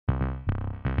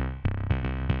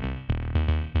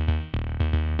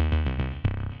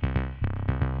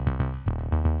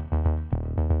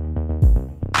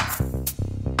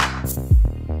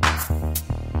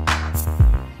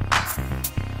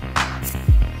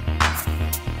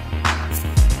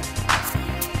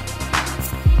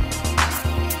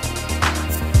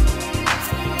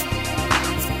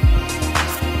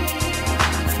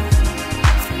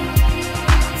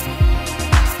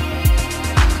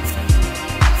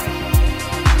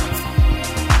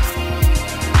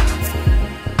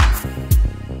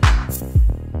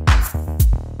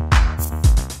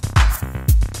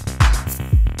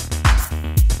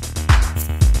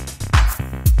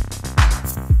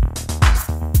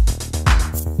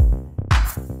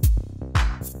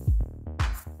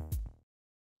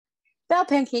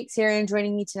Hello, Pancakes here, and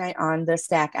joining me tonight on the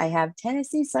stack, I have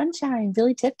Tennessee Sunshine,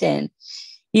 Billy Tipton.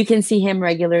 You can see him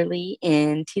regularly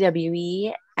in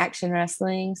TWE, Action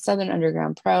Wrestling, Southern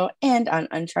Underground Pro, and on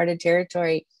Uncharted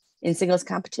Territory in singles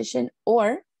competition,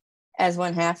 or as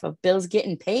one half of Bill's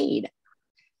Getting Paid.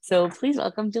 So please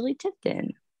welcome Billy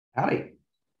Tipton. Howdy.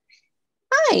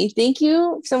 Hi, thank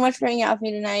you so much for hanging out with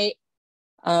me tonight.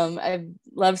 I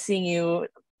love seeing you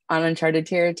on Uncharted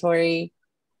Territory,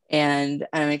 and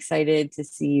I'm excited to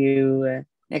see you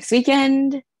next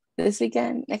weekend, this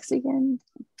weekend, next weekend,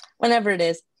 whenever it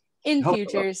is, in Hello.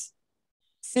 Futures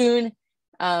soon,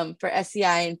 for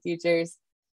SCI and Futures.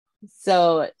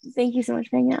 So thank you so much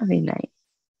for hanging out with me tonight.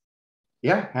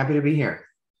 Yeah, happy to be here.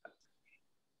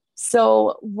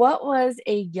 So what was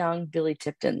a young Billy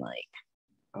Tipton like?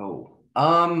 Oh,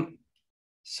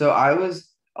 so I was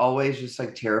always just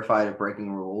like terrified of breaking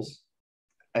rules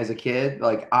as a kid.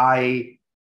 I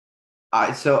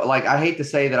hate to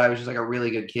say that I was just like a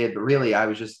really good kid, but really I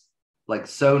was just like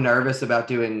so nervous about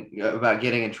getting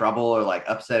in trouble or like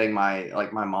upsetting my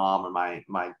mom or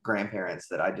my grandparents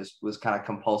that I just was kind of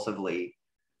compulsively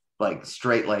like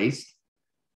straight laced.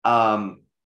 Um,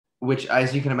 which,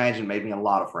 as you can imagine, made me a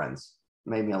lot of friends.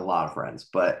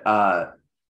 But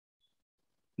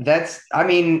that's, I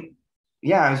mean,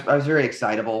 yeah, I was very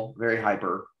excitable, very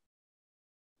hyper,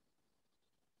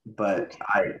 but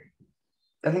I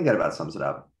think that about sums it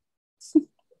up.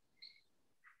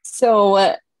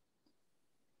 So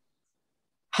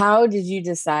how did you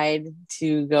decide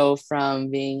to go from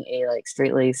being a like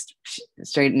straight-laced,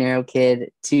 straight and narrow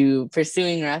kid to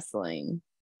pursuing wrestling?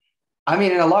 I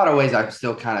mean, in a lot of ways, I'm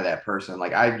still kind of that person.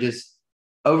 Like, I've just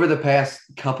over the past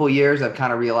couple years, I've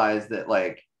kind of realized that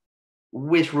like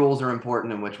which rules are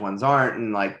important and which ones aren't,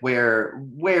 and like where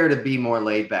to be more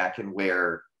laid back and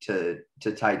where to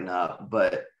tighten up.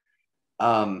 But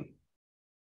um,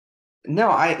 no,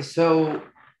 I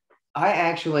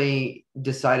actually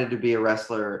decided to be a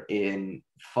wrestler in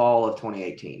fall of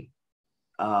 2018.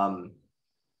 Um,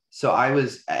 so I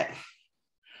was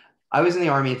in the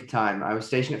Army at the time. I was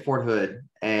stationed at Fort Hood,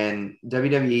 and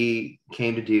WWE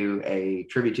came to do a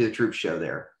tribute to the troops show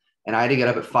there. And I had to get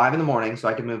up at 5 in the morning so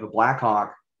I could move a Black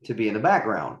Hawk to be in the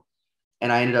background.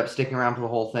 And I ended up sticking around for the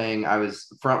whole thing. I was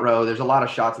front row. There's a lot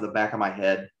of shots of the back of my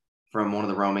head from one of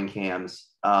the roaming cams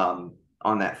on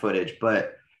that footage.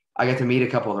 But I got to meet a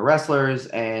couple of the wrestlers,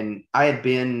 and I had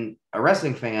been a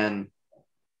wrestling fan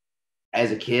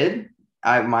as a kid.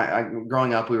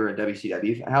 Growing up, we were a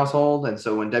WCW household, and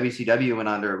so when WCW went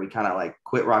under, we kind of like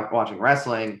quit watching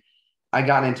wrestling. I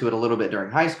got into it a little bit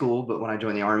during high school, but when I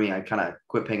joined the Army, I kind of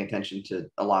quit paying attention to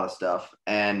a lot of stuff,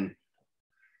 and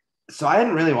so I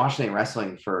hadn't really watched any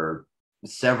wrestling for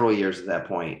several years at that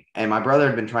point. And my brother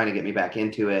had been trying to get me back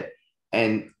into it,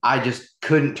 and I just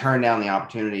couldn't turn down the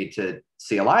opportunity to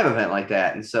see a live event like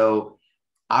that, and so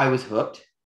I was hooked,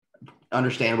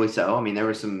 understandably so. I mean, there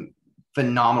was some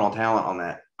phenomenal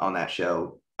talent on that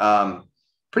show.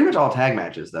 Pretty much all tag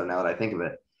matches though, now that I think of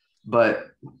it. But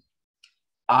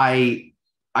I,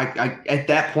 I at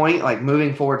that point, like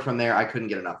moving forward from there, I couldn't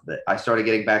get enough of it. I started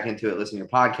getting back into it, listening to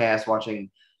podcasts, watching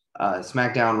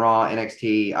SmackDown, Raw,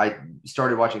 NXT. I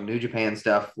started watching New Japan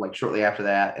stuff like shortly after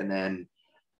that, and then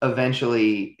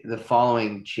eventually the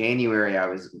following January, I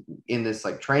was in this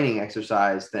like training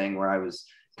exercise thing where I was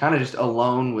kind of just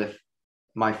alone with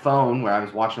my phone where I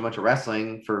was watching a bunch of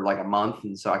wrestling for like a month.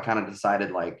 And so I kind of decided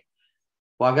like,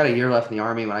 well, I've got a year left in the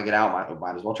Army. When I get out,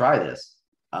 might as well try this.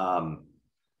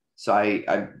 So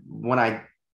when I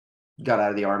got out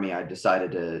of the Army, I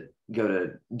decided to go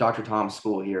to Dr. Tom's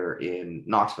school here in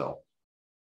Knoxville.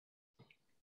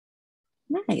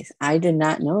 Nice. I did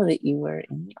not know that you were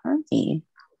in the Army.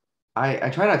 I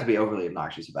try not to be overly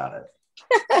obnoxious about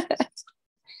it.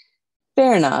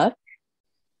 Fair enough.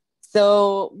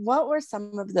 So, what were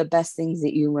some of the best things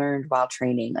that you learned while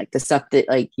training? Like the stuff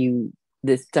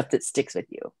that sticks with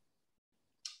you?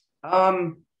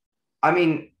 Um, I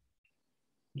mean,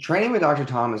 training with Dr.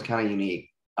 Tom is kind of unique.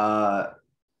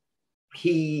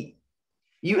 He,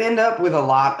 you end up with a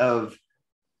lot of,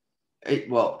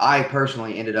 well, I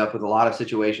personally ended up with a lot of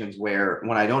situations where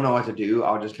when I don't know what to do,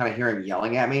 I'll just kind of hear him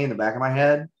yelling at me in the back of my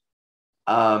head.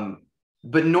 Um,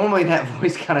 but normally that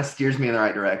voice kind of steers me in the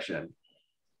right direction.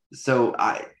 So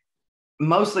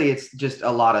mostly it's just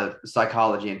a lot of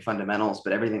psychology and fundamentals,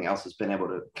 but everything else has been able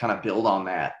to kind of build on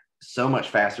that so much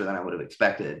faster than I would have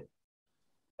expected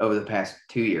over the past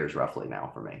 2 years, roughly now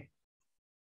for me.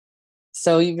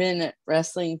 So, you've been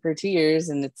wrestling for 2 years,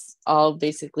 and it's all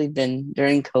basically been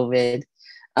during COVID.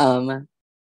 Um,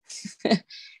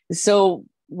 so,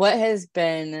 what has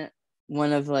been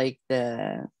one of like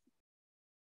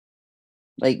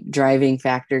like driving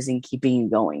factors in keeping you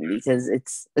going? Because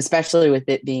it's, especially with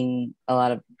it being a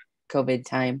lot of COVID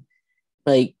time,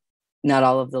 like not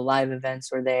all of the live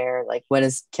events were there. Like, what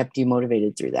has kept you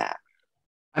motivated through that?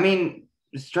 I mean,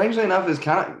 strangely enough, is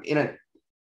kind of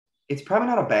it's probably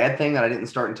not a bad thing that I didn't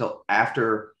start until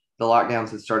after the lockdowns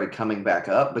had started coming back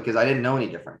up, because I didn't know any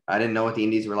different. I didn't know what the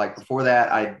indies were like before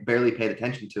that. I barely paid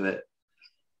attention to it.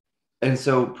 And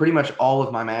so pretty much all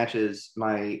of my matches,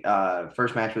 my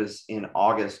first match was in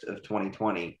August of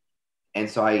 2020. And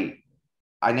so I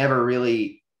never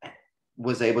really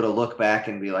was able to look back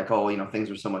and be like, oh, things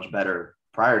were so much better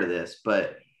prior to this.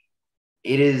 But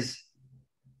it is,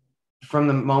 from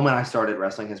the moment I started,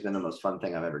 wrestling has been the most fun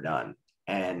thing I've ever done.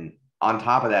 And on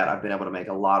top of that, I've been able to make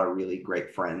a lot of really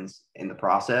great friends in the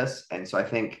process. And so I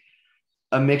think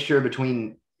a mixture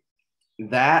between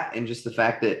that and just the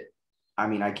fact that,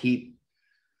 I keep,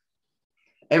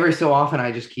 every so often,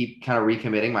 I just keep kind of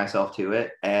recommitting myself to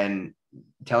it and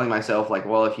telling myself, like,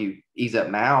 well, if you ease up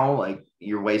now, like,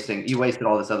 you wasted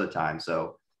all this other time.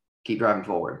 So keep driving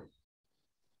forward.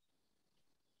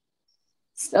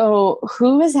 So,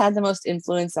 who has had the most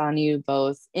influence on you,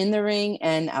 both in the ring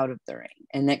and out of the ring?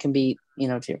 And that can be,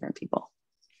 two different people.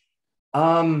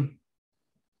 Oh,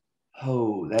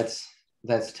 that's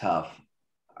tough.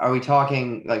 Are we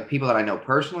talking like people that I know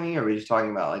personally, or are we just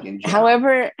talking about like in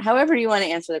general? However you want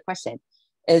to answer the question,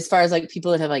 as far as like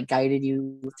people that have like guided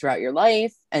you throughout your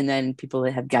life, and then people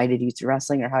that have guided you through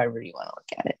wrestling, or however you want to look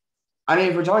at it.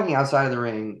 If we're talking outside of the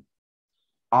ring,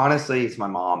 honestly, it's my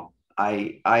mom.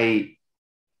 I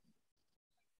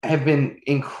have been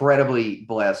incredibly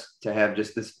blessed to have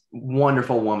just this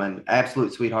wonderful woman,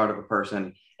 absolute sweetheart of a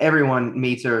person. Everyone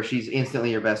meets her. She's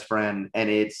instantly your best friend. And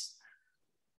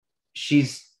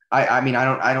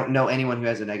I don't know anyone who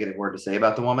has a negative word to say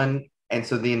about the woman. And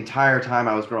so the entire time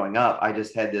I was growing up, I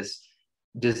just had this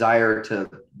desire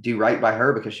to do right by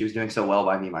her because she was doing so well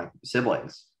by me and my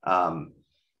siblings.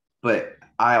 But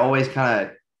I always kind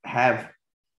of have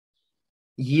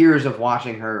years of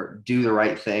watching her do the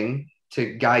right thing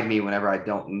to guide me whenever I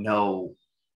don't know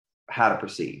how to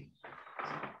proceed.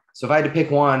 So if I had to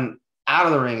pick one out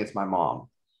of the ring, it's my mom.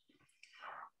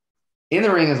 In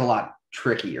the ring is a lot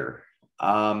trickier.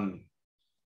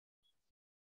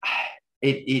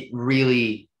 It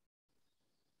really,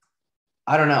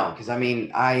 I don't know. Cause I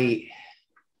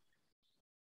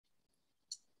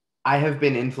have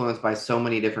been influenced by so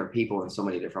many different people in so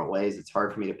many different ways. It's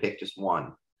hard for me to pick just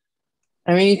one.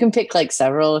 You can pick like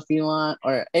several if you want,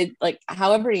 or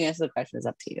however you answer the question is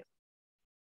up to you.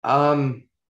 If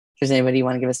there's anybody you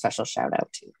want to give a special shout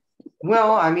out to?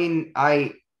 Well, I've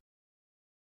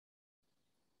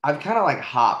kind of like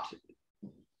hopped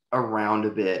around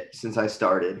a bit since I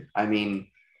started. There's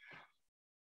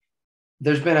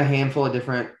been a handful of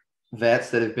different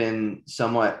vets that have been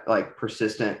somewhat like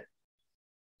persistent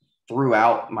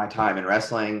throughout my time in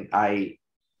wrestling.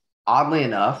 Oddly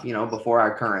enough, before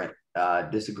our current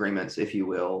disagreements, if you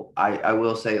will, I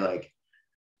will say, like,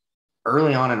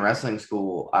 early on in wrestling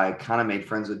school, I kind of made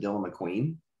friends with Dylan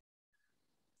McQueen.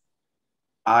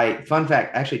 Fun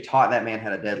fact, actually taught that man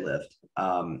how to deadlift.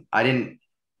 I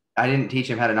didn't teach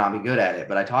him how to not be good at it,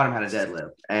 but I taught him how to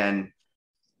deadlift. And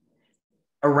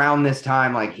around this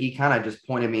time, like, he kind of just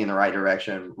pointed me in the right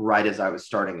direction right as I was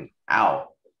starting out.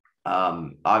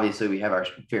 Obviously we have our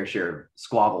fair share of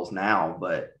squabbles now,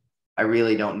 but I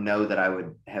really don't know that I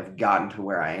would have gotten to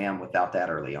where I am without that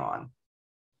early on.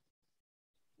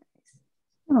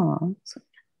 Oh.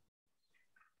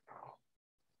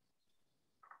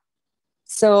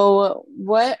 So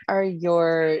what are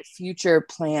your future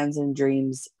plans and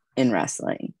dreams in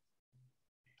wrestling?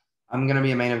 I'm going to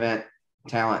be a main event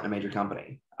talent in a major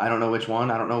company. I don't know which one.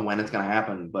 I don't know when it's going to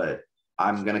happen, but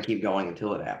I'm going to keep going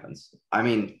until it happens.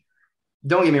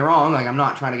 Don't get me wrong. Like, I'm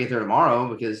not trying to get there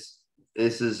tomorrow, because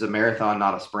this is a marathon,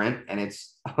 not a sprint. And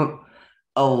it's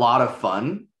a lot of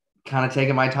fun, kind of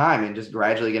taking my time and just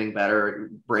gradually getting better,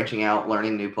 branching out,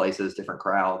 learning new places, different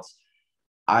crowds.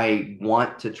 I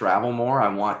want to travel more. I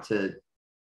want to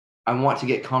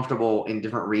get comfortable in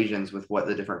different regions with what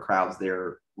the different crowds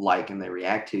they're like and they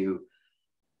react to.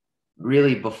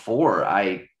 Really, before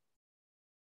I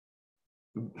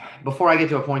get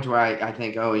to a point where I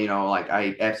think, oh, like,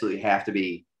 I absolutely have to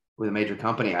be with a major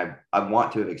company, I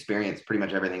want to have experienced pretty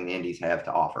much everything the indies have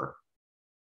to offer.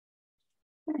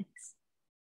 Nice.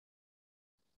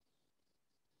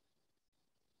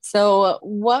 So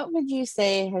what would you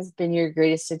say has been your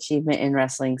greatest achievement in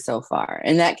wrestling so far?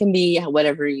 And that can be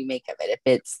whatever you make of it. If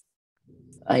it's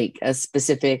like a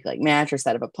specific like match or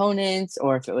set of opponents,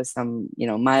 or if it was some,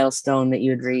 milestone that you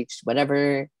had reached,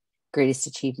 whatever greatest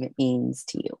achievement means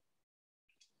to you.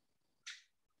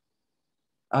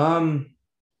 Um,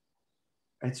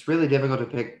 it's really difficult to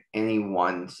pick any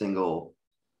one single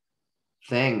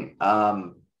thing.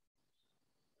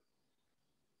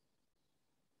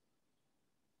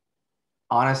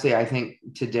 Honestly, I think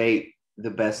to date, the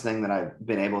best thing that I've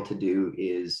been able to do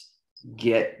is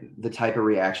get the type of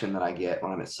reaction that I get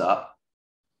when I'm at SUP.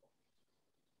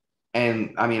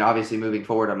 And I mean, obviously, moving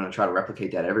forward, I'm going to try to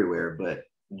replicate that everywhere, but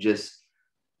just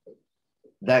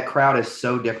that crowd is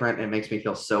so different. It makes me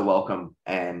feel so welcome.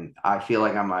 And I feel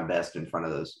like I'm my best in front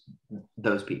of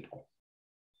those people.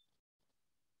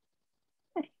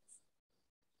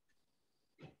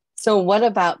 So what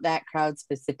about that crowd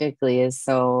specifically is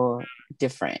so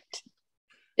different?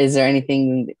 Is there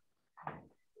anything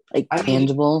like I mean,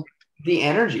 tangible? the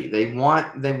energy they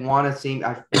want to see.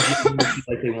 I feel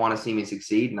like they want to see me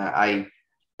succeed, and I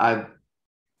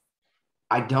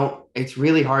I don't. It's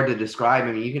really hard to describe.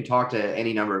 I mean, you can talk to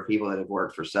any number of people that have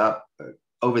worked for SUP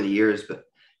over the years, but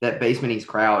that Basement East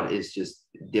crowd is just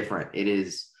different. It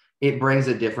is. It brings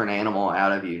a different animal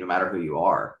out of you, no matter who you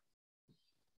are.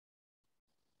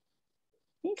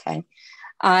 Okay.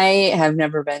 I have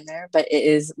never been there, but it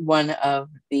is one of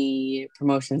the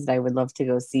promotions that I would love to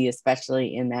go see,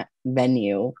 especially in that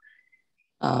venue.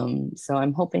 So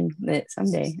I'm hoping that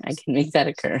someday I can make that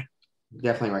occur.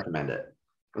 Definitely recommend it.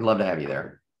 Would love to have you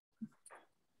there.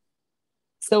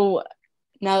 So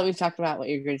now that we've talked about what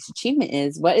your greatest achievement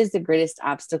is, what is the greatest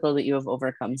obstacle that you have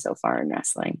overcome so far in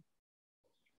wrestling?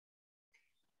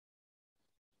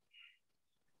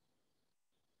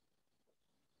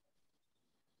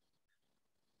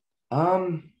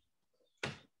 Um,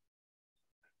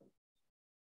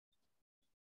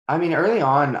 I mean, early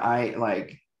on, I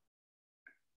like,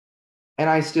 and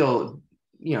I still,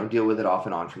 deal with it off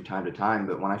and on from time to time.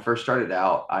 But when I first started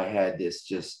out, I had this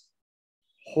just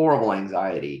horrible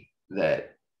anxiety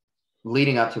that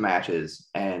leading up to matches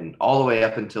and all the way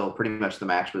up until pretty much the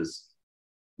match was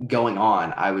going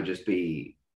on, I would just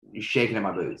be shaking in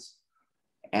my boots.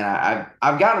 And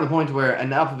I've gotten to the point where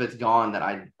enough of it's gone that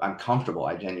I'm comfortable.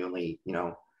 I genuinely,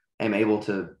 am able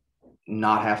to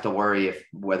not have to worry if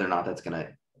whether or not that's going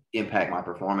to impact my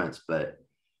performance. But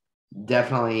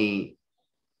definitely,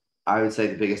 I would say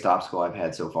the biggest obstacle I've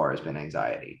had so far has been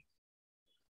anxiety.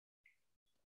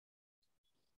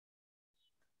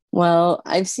 Well,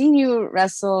 I've seen you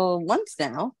wrestle once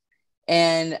now,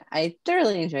 and I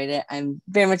thoroughly enjoyed it. I'm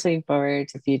very much looking forward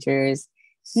to futures.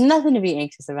 Nothing to be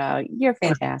anxious about. You're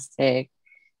fantastic.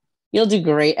 You'll do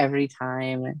great every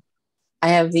time. I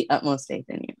have the utmost faith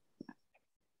in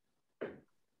you.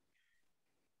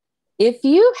 If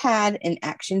you had an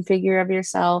action figure of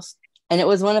yourself, and it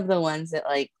was one of the ones that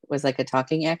like was like a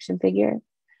talking action figure,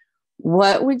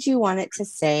 what would you want it to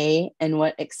say, and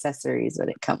what accessories would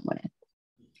it come with?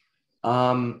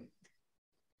 Um,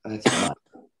 that's fun.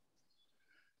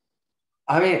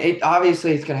 I mean,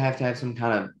 obviously it's gonna have to have some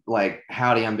kind of like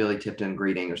 "Howdy, I'm Billy Tipton"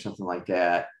 greeting or something like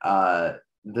that.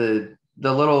 The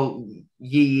little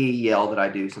yee yee yell that I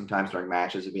do sometimes during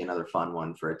matches would be another fun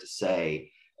one for it to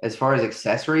say. As far as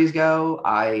accessories go,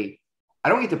 I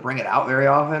don't get to bring it out very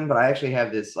often, but I actually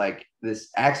have this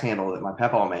axe handle that my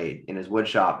Peppaw made in his wood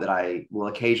shop that I will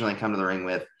occasionally come to the ring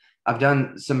with. I've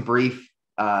done some brief.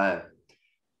 I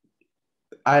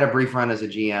had a brief run as a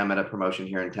GM at a promotion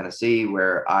here in Tennessee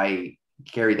where I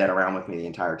carried that around with me the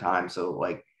entire time. So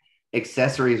like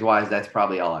accessories wise, that's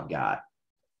probably all I've got.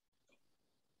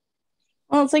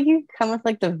 Well, it's like you come with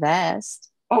like the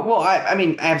vest. Oh, well, I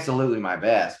mean, absolutely my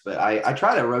best, but I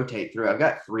try to rotate through. I've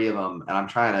got three of them and I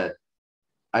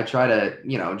try to,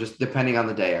 just depending on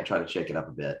the day, I try to shake it up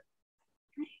a bit.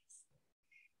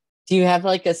 Do you have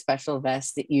like a special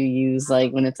vest that you use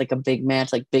like when it's like a big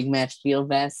match, like big match feel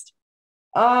vest?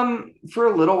 For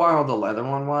a little while the leather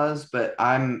one was, but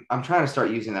I'm trying to start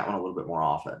using that one a little bit more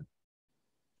often.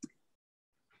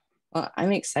 Well,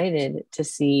 I'm excited to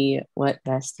see what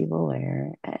vest you will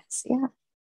wear. Yeah.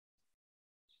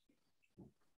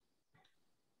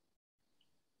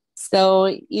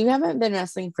 So you haven't been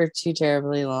wrestling for too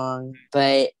terribly long,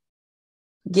 but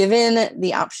given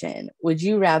the option, would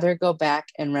you rather go back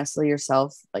and wrestle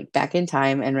yourself, like back in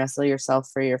time and wrestle yourself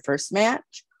for your first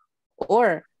match,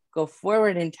 or go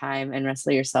forward in time and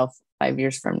wrestle yourself 5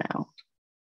 years from now?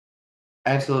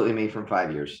 Absolutely me from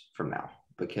 5 years from now,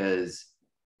 because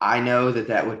I know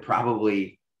that would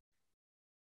probably,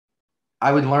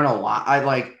 I would learn a lot. I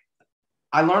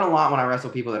learn a lot when I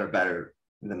wrestle people that are better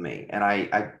than me. And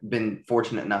I've been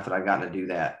fortunate enough that I've gotten to do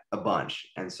that a bunch.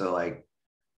 And so like,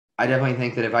 I definitely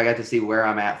think that if I got to see where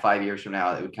I'm at 5 years from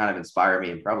now, it would kind of inspire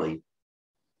me and probably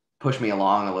push me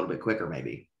along a little bit quicker,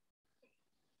 maybe.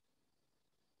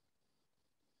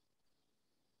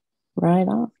 Right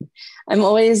on. I'm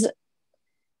always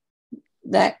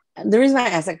that the reason I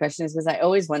ask that question is because I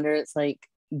always wonder, it's like,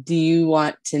 do you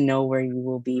want to know where you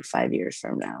will be 5 years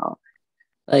from now?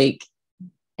 Like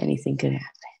anything could happen.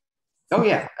 Oh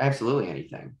yeah, absolutely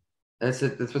anything. That's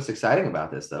it. That's what's exciting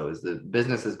about this though, is the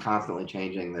business is constantly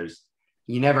changing.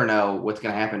 You never know what's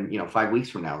going to happen, 5 weeks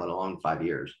from now, let alone 5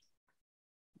 years.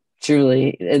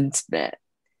 Truly, there's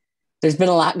been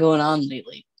a lot going on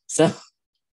lately. So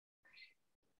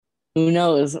who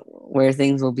knows where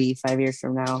things will be 5 years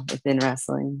from now within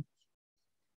wrestling.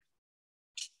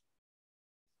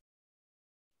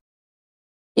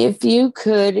 If you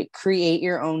could create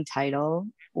your own title,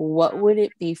 what would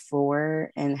it be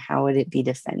for and how would it be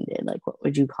defended? Like, what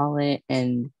would you call it?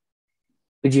 And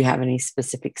would you have any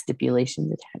specific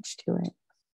stipulations attached to it?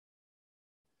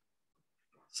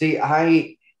 See,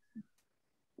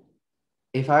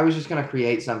 if I was just going to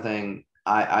create something,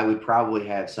 I would probably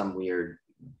have some weird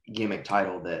gimmick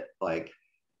title that like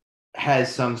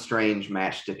has some strange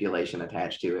match stipulation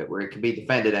attached to it, where it could be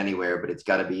defended anywhere, but it's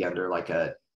got to be under like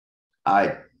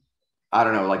I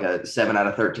don't know, like a 7 out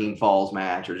of 13 falls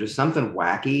match or just something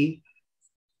wacky.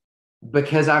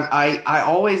 Because I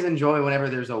always enjoy whenever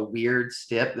there's a weird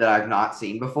stip that I've not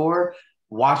seen before,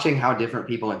 watching how different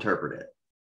people interpret it.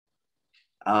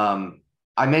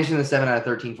 I mentioned the 7 out of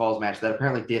 13 falls match that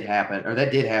apparently did happen, or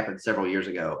that did happen several years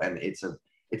ago, and it's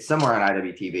somewhere on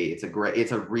IWTV.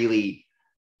 It's a really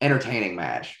entertaining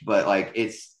match, but like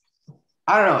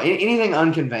I don't know, anything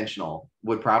unconventional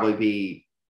would probably be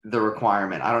the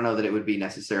requirement. I don't know that it would be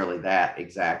necessarily that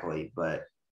exactly, but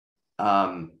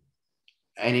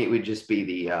and it would just be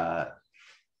the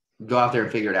go out there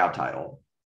and figure it out title,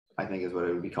 I think is what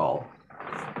it would be called.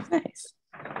 Nice.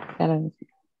 Gotta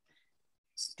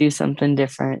do something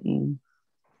different, and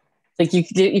like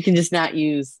you can just not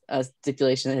use a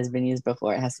stipulation that has been used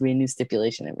before. It has to be a new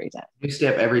stipulation every time. New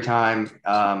step every time.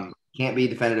 Can't be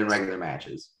defended in regular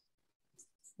matches.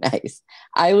 Nice.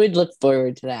 I would look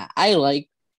forward to that. I like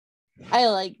I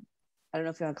don't know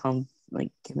if you want to call them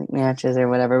like gimmick matches or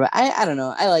whatever, but I don't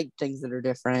know. I like things that are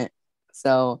different.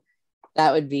 So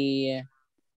that would be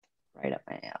right up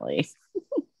my alley.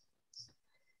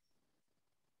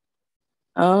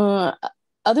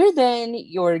 Other than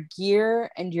your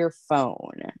gear and your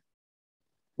phone,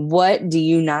 what do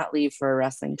you not leave for a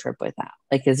wrestling trip without?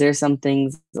 Like, is there some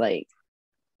things like,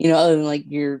 other than like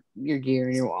your gear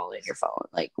and your wallet and your phone?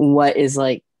 Like, what is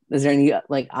like, is there any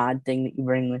like odd thing that you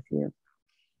bring with you?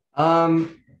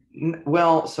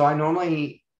 Well, so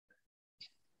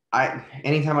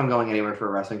anytime I'm going anywhere for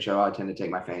a wrestling show, I tend to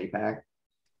take my fanny pack.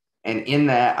 And in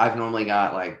that, I've normally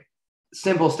got like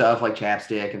simple stuff like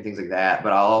chapstick and things like that.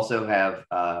 But I'll also have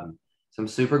some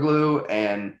super glue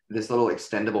and this little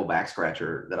extendable back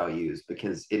scratcher that I'll use,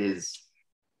 because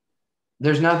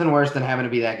there's nothing worse than having to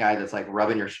be that guy that's like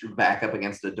rubbing your back up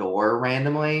against a door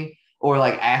randomly, or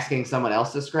like asking someone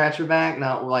else to scratch your back.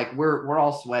 No, like we're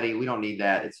all sweaty. We don't need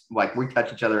that. It's like we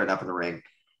touch each other enough in the ring.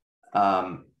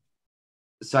 So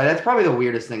that's probably the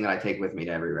weirdest thing that I take with me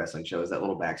to every wrestling show, is that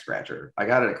little back scratcher. I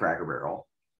got it at Cracker Barrel.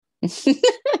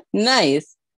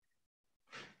 Nice.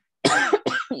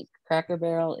 Cracker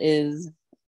Barrel is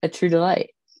a true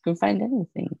delight. You can find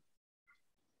anything.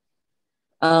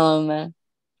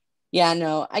 Yeah,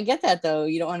 no, I get that though.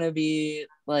 You don't want to be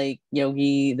like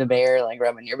Yogi the Bear, like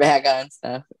rubbing your back on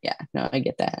stuff. Yeah, no, I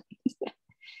get that.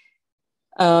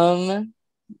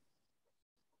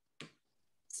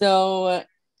 So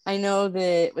I know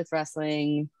that with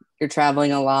wrestling, you're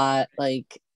traveling a lot.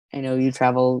 Like, I know you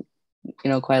travel,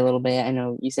 quite a little bit. I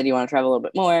know you said you want to travel a little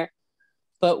bit more,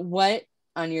 but what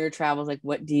on your travels, like,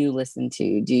 what do you listen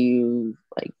to? Do you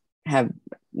like have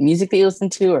music that you listen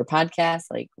to or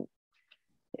podcasts? Like,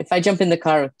 if I jump in the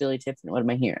car with Billy Tipton, what am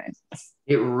I hearing?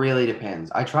 It really depends.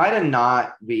 I try to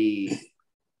not be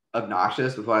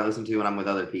obnoxious with what I listen to when I'm with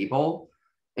other people.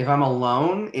 If I'm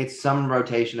alone, it's some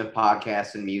rotation of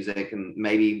podcasts and music, and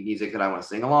maybe music that I want to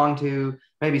sing along to,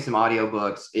 maybe some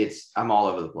audiobooks. I'm all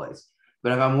over the place.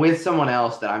 But if I'm with someone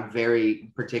else that I'm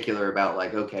very particular about,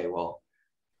 like, okay, well,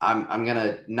 I'm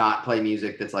gonna not play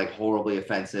music that's like horribly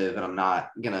offensive, and I'm not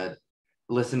gonna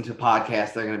listen to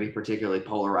podcasts that are gonna be particularly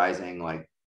polarizing. Like,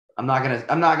 I'm not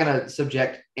gonna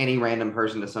subject any random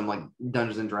person to some like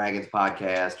Dungeons and Dragons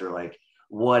podcast or like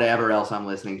whatever else I'm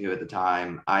listening to at the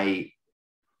time. I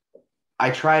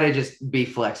try to just be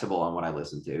flexible on what I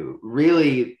listen to.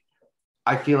 Really,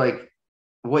 I feel like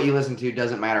what you listen to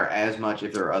doesn't matter as much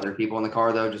if there are other people in the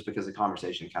car, though, just because the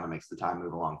conversation kind of makes the time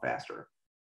move along faster.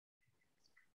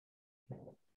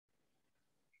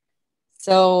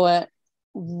 So,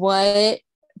 what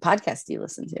podcast do you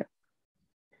listen to?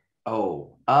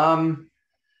 Oh,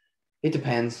 It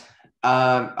depends.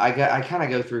 I kind of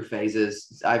go through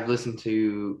phases. I've listened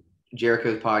to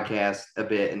Jericho's podcast a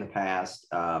bit in the past.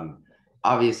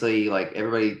 Obviously, like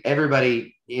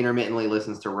everybody intermittently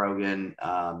listens to Rogan.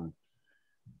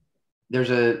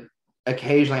 There's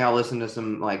occasionally I'll listen to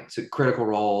some Critical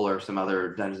Role or some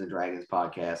other Dungeons and Dragons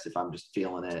podcasts if I'm just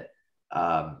feeling it.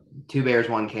 Two Bears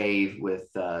One Cave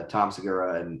with Tom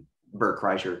Segura and Bert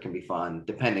Kreischer can be fun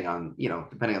depending on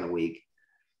the week.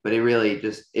 But it really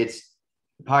it's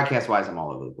podcast wise, I'm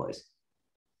all over the place.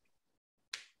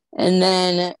 And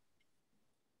then,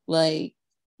 like,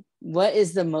 what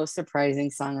is the most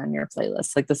surprising song on your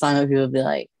playlist? Like the song that people would be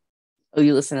like, "Oh,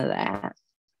 you listen to that?"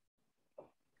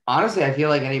 Honestly, I feel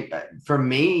like for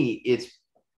me, it's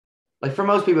like for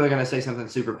most people, they're going to say something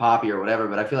super poppy or whatever,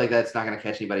 but I feel like that's not going to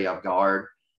catch anybody off guard.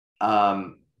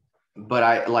 But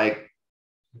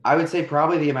I would say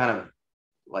probably the amount of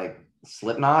like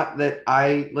Slipknot that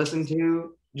I listen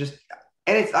to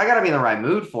and I got to be in the right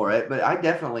mood for it, but I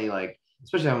definitely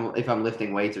especially if I'm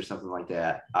lifting weights or something like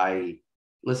that, I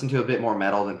listen to a bit more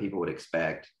metal than people would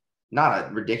expect.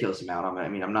 Not a ridiculous amount. I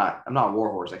mean, I'm not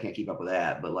Warhorse. I can't keep up with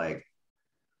that, but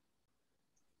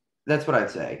that's what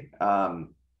I'd say.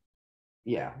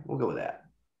 Yeah, we'll go with that.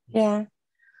 Yeah.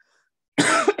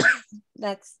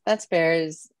 That's fair.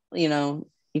 Is you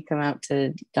come out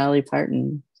to Dolly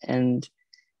Parton and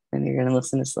then you're gonna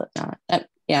listen to Slipknot.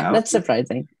 That's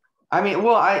surprising. I mean,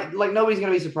 well, nobody's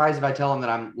gonna be surprised if I tell them that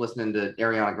I'm listening to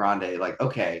Ariana Grande. Like,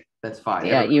 okay, that's fine.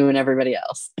 Yeah, you and everybody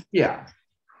else. Yeah.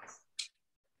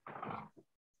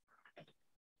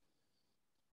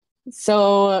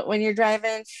 So when you're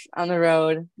driving on the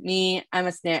road, I'm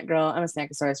a snack girl. I'm a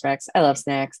Snackosaurus Rex. I love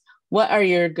snacks. What are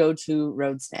your go-to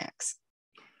road snacks?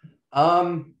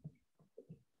 So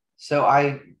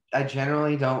I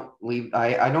generally don't leave.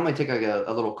 I normally take like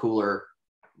a little cooler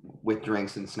with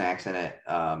drinks and snacks in it,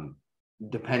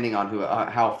 depending on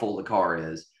how full the car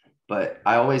is. But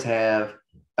I always have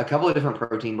a couple of different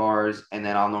protein bars, and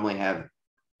then I'll normally have,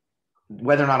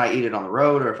 whether or not I eat it on the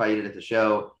road or if I eat it at the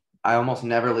show, I almost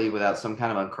never leave without some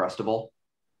kind of Uncrustable,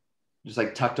 just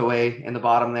like tucked away in the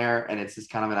bottom there, and it's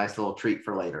just kind of a nice little treat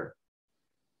for later.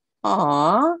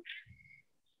 Aw.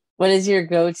 What is your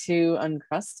go-to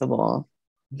Uncrustable?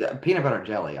 Peanut butter and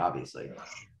jelly, obviously.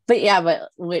 But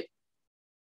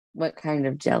what kind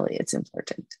of jelly? It's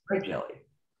important. Grape jelly.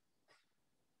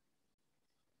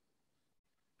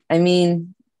 I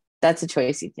mean, that's a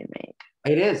choice you can make.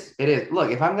 It is.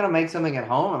 Look, if I'm going to make something at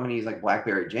home, I'm going to use like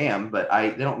blackberry jam, but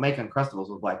they don't make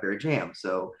Uncrustables with blackberry jam.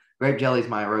 So grape jelly is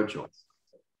my road choice.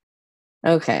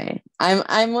 Okay.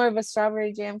 I'm more of a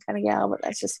strawberry jam kind of gal, but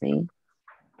that's just me.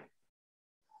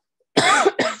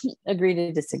 Agree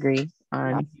to disagree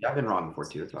on. I've been wrong before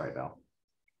too. It's all right, Val.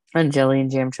 On jelly and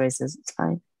jam choices. It's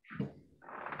fine.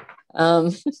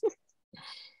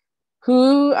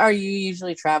 Who are you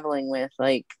usually traveling with?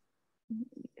 Like,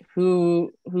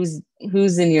 who's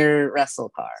in your wrestle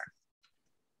car?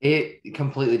 It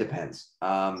completely depends.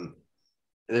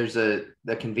 There's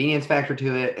the convenience factor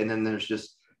to it, and then there's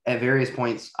just at various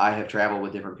points I have traveled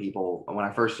with different people. When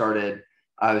I first started,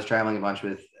 I was traveling a bunch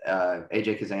with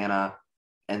AJ Kazana,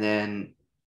 and then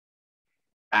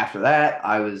after that,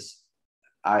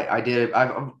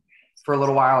 for a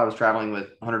little while I was traveling with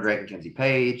Hunter Drake and Kenzie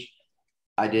Page.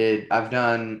 I've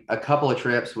done a couple of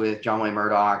trips with John Wayne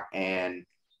Murdoch and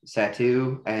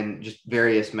Satu and just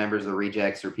various members of the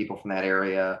Rejects or people from that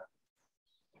area.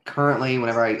 Currently,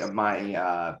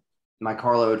 whenever my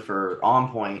carload for On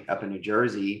Point up in New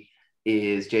Jersey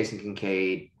is Jason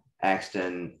Kincaid,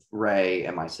 Axton, Ray,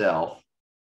 and myself.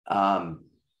 And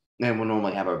we'll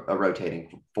normally have a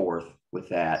rotating fourth with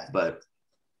that.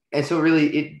 And so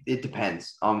really it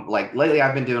depends. Like lately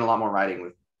I've been doing a lot more riding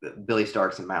with Billy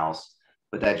Starks and Mouse,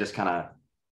 but that just kind of,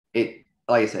 like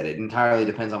I said, it entirely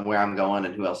depends on where I'm going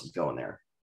and who else is going there.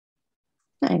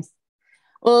 Nice.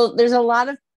 Well, there's a lot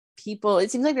of people. It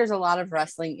seems like there's a lot of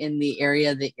wrestling in the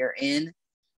area that you're in,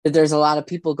 but there's a lot of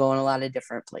people going a lot of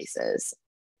different places.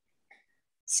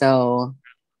 So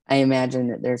I imagine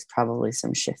that there's probably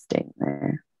some shifting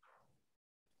there.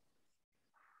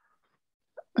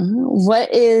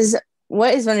 What is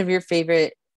one of your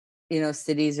favorite,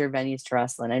 cities or venues to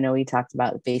wrestle in? I know we talked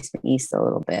about the Basement East a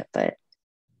little bit, but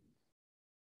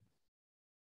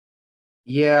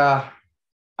yeah,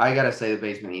 I gotta say the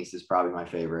Basement East is probably my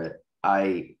favorite.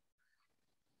 I'd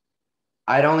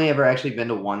only ever actually been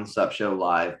to one sub show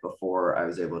live before I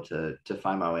was able to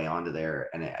find my way onto there,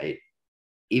 and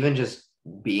even just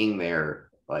being there,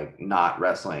 like not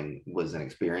wrestling, was an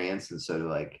experience, and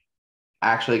so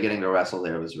actually getting to wrestle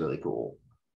there was really cool.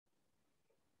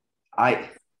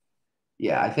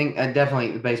 Yeah, I think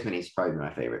definitely the basement is probably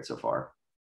my favorite so far.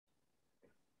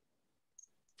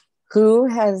 Who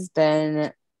has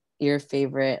been your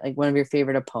favorite, like one of your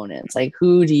favorite opponents? Like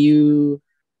who do you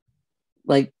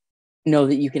like know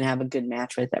that you can have a good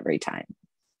match with every time?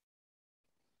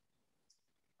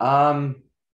 Um,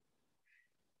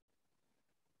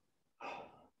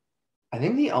 I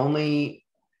think the only,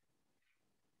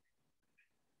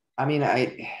 I mean,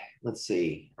 let's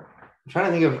see. I'm trying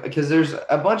to think of, because there's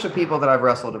a bunch of people that I've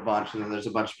wrestled a bunch, and then there's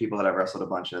a bunch of people that I've wrestled a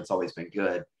bunch, and it's always been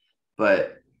good.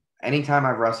 But anytime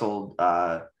I've wrestled,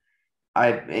 as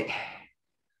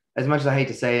much as I hate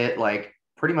to say it, like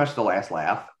pretty much the last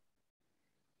laugh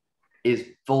is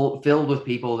filled with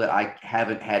people that I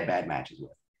haven't had bad matches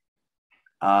with.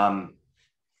 Um,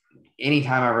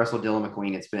 anytime I wrestled Dylan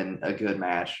McQueen, it's been a good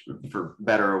match, for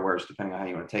better or worse, depending on how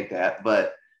you want to take that.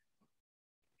 But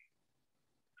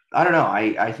I don't know.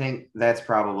 I think that's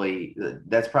probably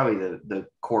the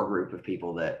core group of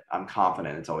people that I'm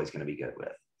confident it's always going to be good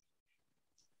with.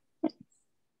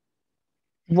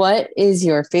 What is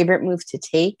your favorite move to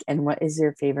take, and what is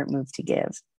your favorite move to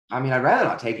give? I mean, I'd rather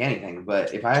not take anything,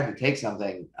 but if I have to take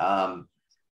something, that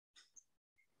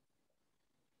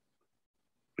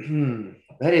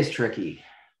is tricky.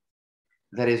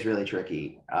 That is really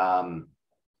tricky.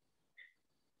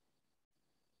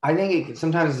 I think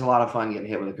sometimes it's a lot of fun getting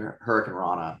hit with a Hurricane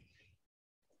Rana,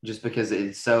 just because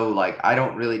it's so like I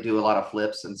don't really do a lot of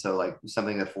flips, and so like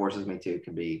something that forces me to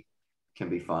can be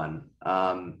fun.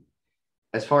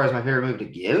 As far as my favorite move to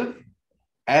give,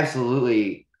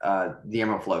 absolutely the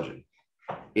Emerald Flosion.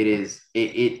 It is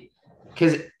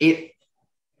because it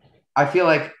I feel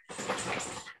like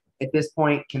at this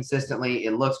point consistently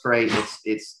it looks great.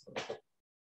 It's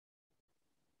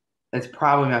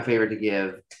probably my favorite to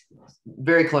give.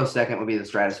 Very close second would be the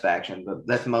Stratisfaction, but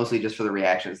that's mostly just for the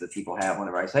reactions that people have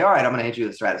whenever I say, all right, I'm going to hit you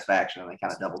with Stratisfaction, and they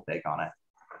kind of double take on it.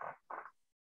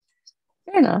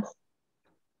 Fair enough.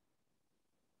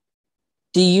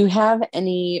 Do you have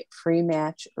any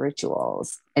pre-match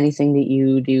rituals? Anything that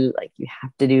you do, like you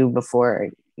have to do before,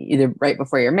 either right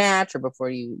before your match or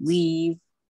before you leave?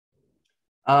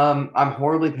 I'm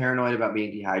horribly paranoid about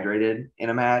being dehydrated in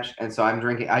a match, and so I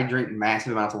drink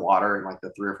massive amounts of water in like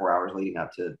the 3 or 4 hours leading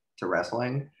up to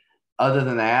wrestling. Other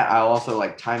than that, I also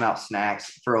like time out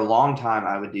snacks. For a long time,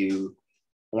 I would do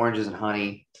oranges and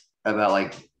honey about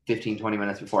like 15-20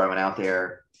 minutes before I went out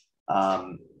there.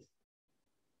 And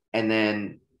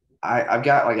then I've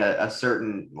got like a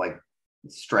certain like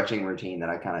stretching routine that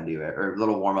I kind of do, or a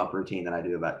little warm up routine that I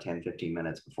do about 10-15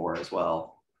 minutes before as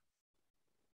well.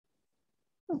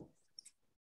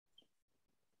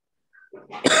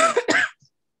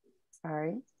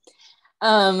 Sorry.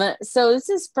 So this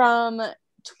is from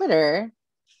Twitter.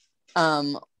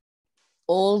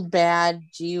 Old Bad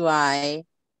GUI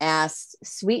asked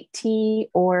sweet tea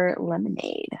or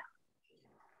lemonade.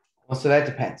 Well, so that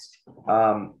depends.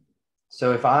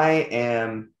 So if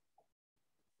I'm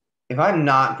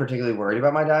not particularly worried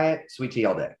about my diet, sweet tea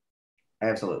all day.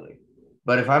 Absolutely.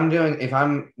 But if I'm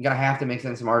gonna have to mix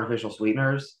in some artificial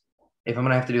sweeteners, if I'm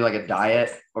gonna have to do like a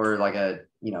diet or like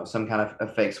some kind of a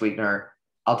fake sweetener,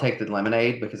 I'll take the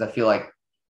lemonade, because I feel like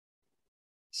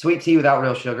sweet tea without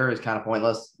real sugar is kind of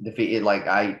pointless.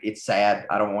 It's sad.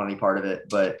 I don't want any part of it.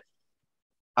 But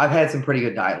I've had some pretty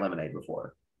good diet lemonade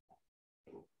before.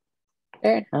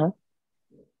 Fair enough.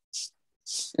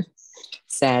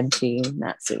 Sad tea,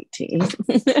 not sweet tea.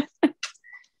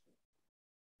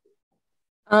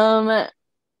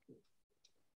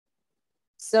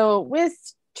 So with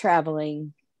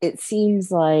traveling, it seems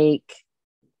like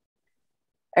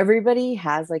everybody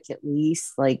has like at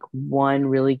least like one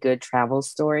really good travel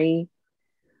story,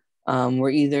 where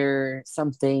either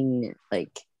something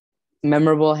like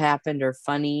memorable happened or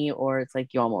funny, or it's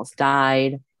like you almost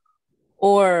died,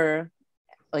 or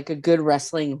like a good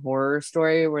wrestling horror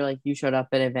story where like you showed up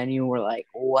at a venue and were like,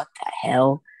 what the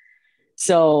hell?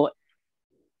 So,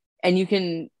 and you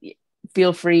can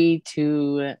feel free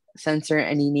to censor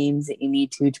any names that you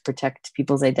need to protect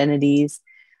people's identities.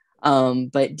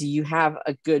 But do you have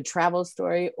a good travel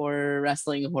story or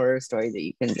wrestling horror story that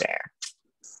you can share?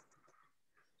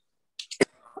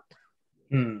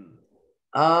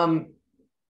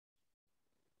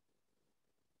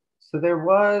 So there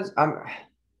was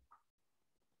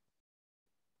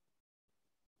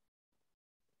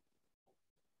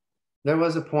there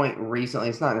was a point recently.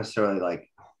 It's not necessarily like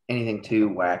anything too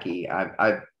wacky.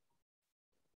 I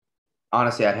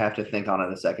honestly, I'd have to think on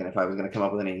it a second if I was going to come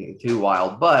up with anything too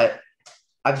wild. But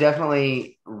I've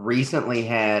definitely recently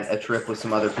had a trip with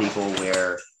some other people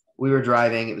where we were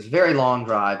driving. It was a very long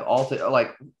drive, all to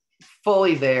like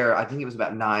fully there. I think it was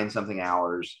about 9 something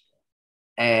hours.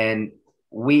 and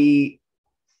we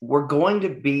were going to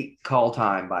beat call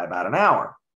time by about an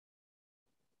hour.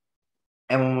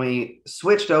 And when we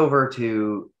switched over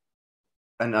to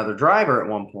another driver at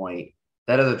one point,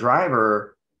 that other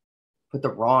driver put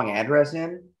the wrong address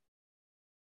in,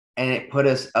 and it put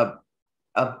us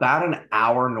about an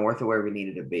hour north of where we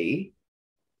needed to be.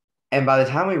 And by the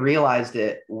time we realized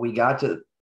it, we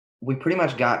pretty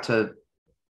much got to,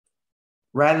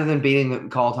 rather than beating the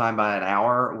call time by an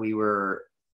hour, we were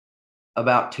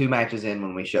about 2 matches in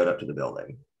when we showed up to the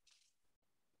building.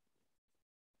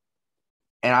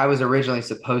 And I was originally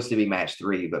supposed to be match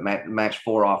 3, but match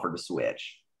 4 offered to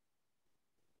switch.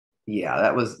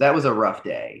 Yeah, that was a rough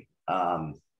day.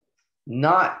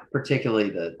 Not particularly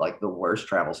the worst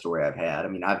travel story I've had. I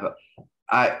mean,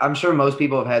 I'm sure most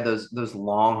people have had those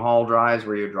long haul drives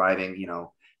where you're driving,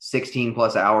 16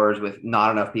 plus hours with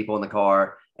not enough people in the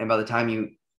car. And by the time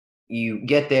you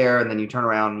get there and then you turn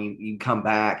around and you come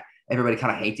back, everybody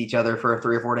kind of hates each other for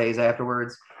 3 or 4 days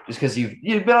afterwards, just because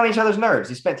you've been on each other's nerves.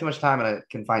 You spent too much time in a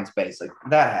confined space. Like,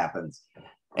 that happens.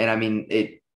 And I mean,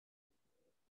 3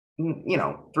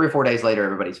 or 4 days later,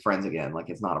 everybody's friends again. Like,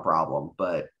 it's not a problem.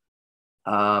 But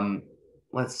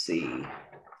let's see.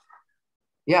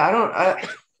 Yeah,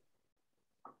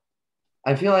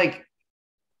 I feel like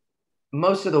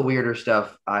most of the weirder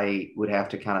stuff I would have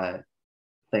to kind of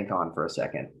think on for a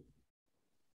second.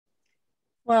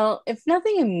 Well, if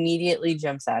nothing immediately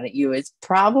jumps out at you, it's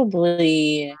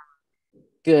probably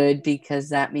good, because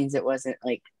that means it wasn't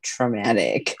like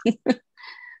traumatic.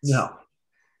 No.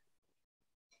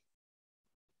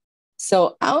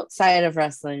 So outside of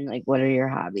wrestling, like, what are your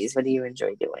hobbies? What do you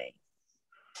enjoy doing?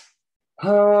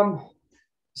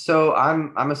 So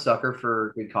I'm a sucker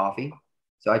for good coffee.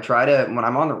 So when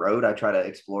I'm on the road, I try to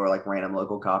explore like random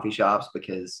local coffee shops,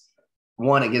 because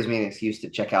one, it gives me an excuse to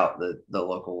check out the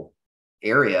local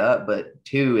area, but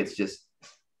two, it's just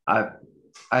I've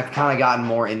kind of gotten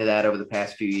more into that over the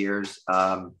past few years.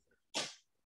 I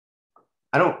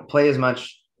don't play as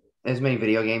many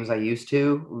video games I used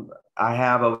to. I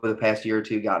have, over the past year or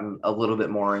two, gotten a little bit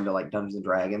more into like Dungeons and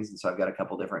Dragons, and so I've got a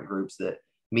couple different groups that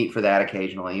meet for that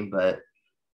occasionally. But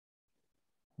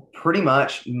pretty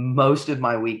much most of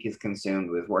my week is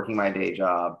consumed with working my day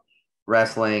job,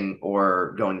 wrestling,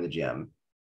 or going to the gym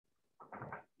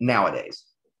nowadays.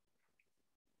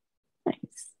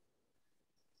 Nice.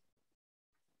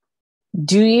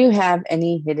 Do you have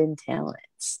any hidden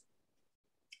talents?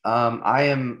 I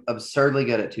am absurdly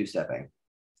good at two-stepping.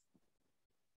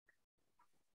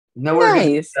 Nowhere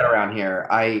good to set around here.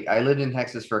 I lived in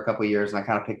Texas for a couple of years, and I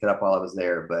kind of picked it up while I was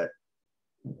there. But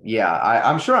yeah,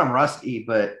 I'm sure I'm rusty,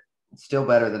 but still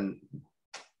better than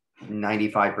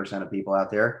 95% of people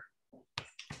out there.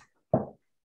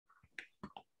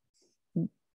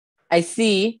 I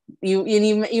see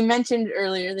you mentioned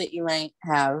earlier that you might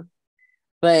have,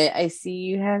 but I see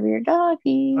you have your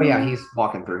doggy. Oh yeah, he's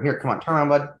walking through. Here, come on, turn around,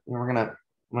 bud. I'm gonna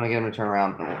get him to turn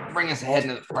around. Bring his head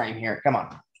into the frame here. Come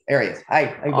on. There he is.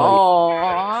 Hey, buddy.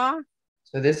 Aww.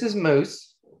 So this is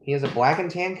Moose. He is a black and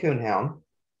tan coonhound.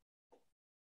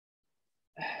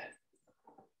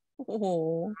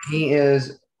 Oh. He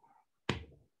is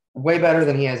way better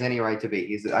than he has any right to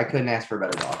be. I couldn't ask for a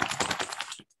better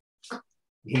dog.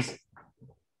 He's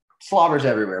slobbers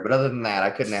everywhere, but other than that, I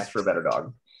couldn't ask for a better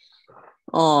dog.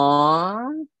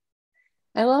 Aww.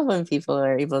 I love when people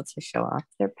are able to show off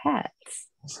their pets.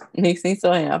 It makes me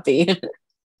so happy.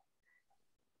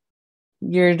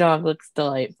 Your dog looks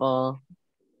delightful.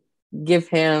 Give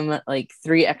him like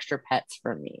 3 extra pets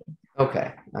for me.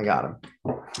 Okay, I got him.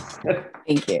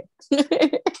 Thank you.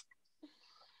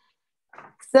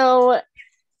 So,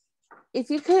 if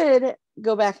you could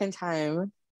go back in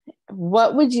time,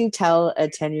 what would you tell a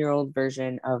 10-year-old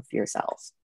version of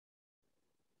yourself?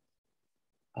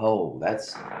 Oh,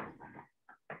 that's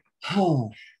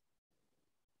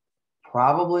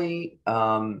probably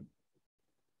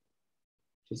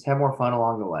just have more fun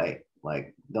along the way.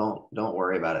 Like, don't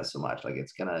worry about it so much. Like,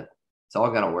 it's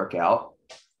all gonna work out.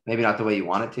 Maybe not the way you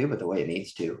want it to, but the way it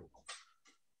needs to.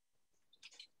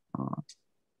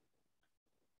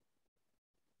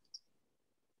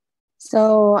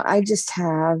 So I just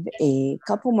have a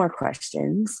couple more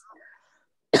questions.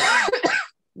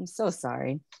 I'm so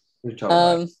sorry. You're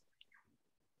totally right.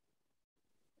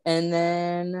 And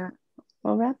then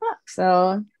we'll wrap up.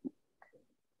 So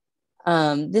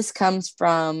this comes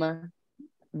from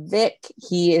Vic.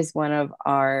 He is one of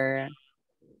our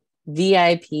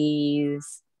VIPs,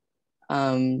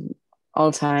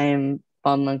 all-time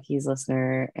Bald Monkeys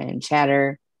listener and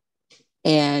chatter.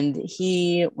 And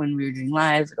he, when we were doing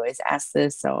lives, would always ask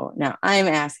this. So now I'm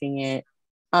asking it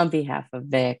on behalf of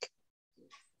Vic.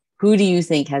 Who do you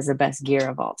think has the best gear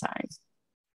of all time?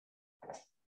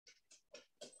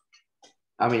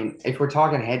 I mean, if we're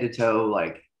talking head to toe,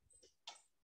 like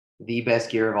the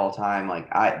best gear of all time,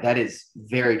 like that is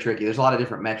very tricky. There's a lot of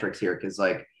different metrics here because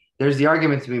like there's the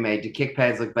argument to be made. Do kick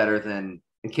pads look better than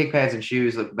kick pads and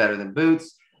shoes look better than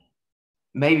boots?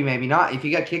 Maybe, maybe not. If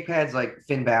you got kick pads like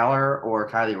Finn Balor or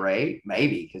Kylie Ray,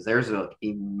 maybe, because theirs look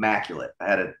immaculate. I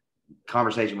had a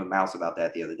conversation with Mouse about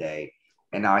that the other day,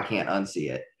 and now I can't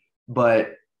unsee it.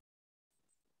 But,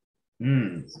 I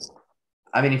mean,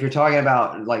 if you're talking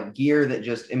about like gear that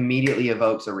just immediately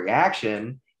evokes a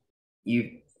reaction,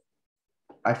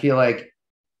 I feel like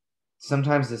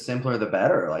sometimes the simpler the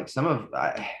better. Like just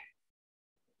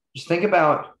think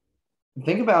about,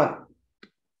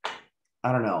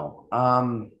 I don't know.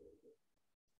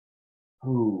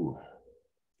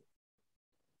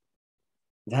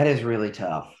 That is really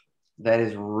tough. That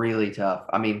is really tough.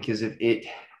 I mean, because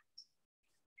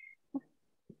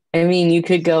I mean, you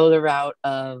could go the route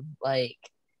of like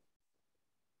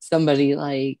somebody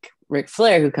like Ric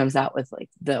Flair who comes out with like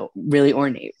the really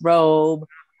ornate robe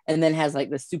and then has like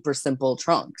the super simple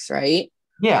trunks, right?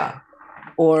 Yeah.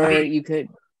 Or I mean, you could.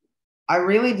 I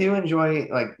really do enjoy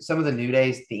like some of the New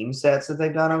Day's theme sets that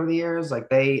they've done over the years. Like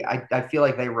I feel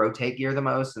like they rotate gear the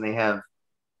most, and they have.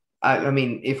 I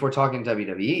mean, if we're talking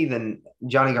WWE, then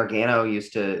Johnny Gargano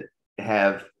used to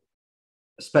have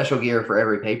special gear for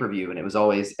every pay-per-view, and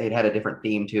it had a different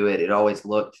theme to it. It always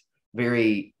looked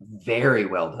very, very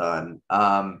well done.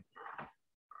 I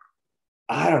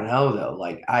don't know though.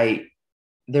 Like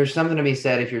there's something to be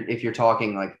said if you're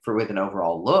talking like with an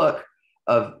overall look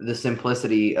of the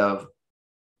simplicity of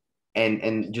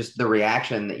and just the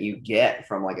reaction that you get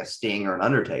from like a Sting or an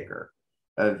Undertaker.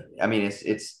 I mean,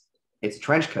 it's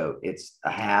trench coat, it's a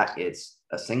hat, it's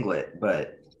a singlet,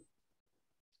 but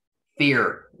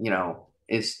fear,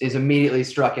 is immediately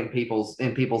struck in people's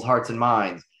hearts and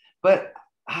minds. But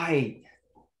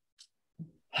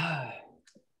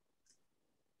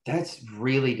that's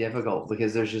really difficult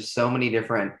because there's just so many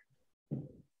different.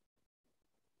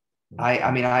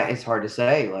 I mean, it's hard to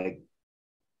say. Like,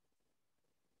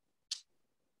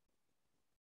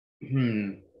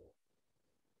 you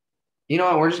know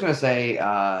what? We're just gonna say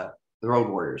the Road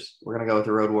Warriors. We're gonna go with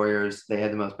the Road Warriors. They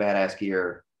had the most badass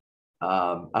gear.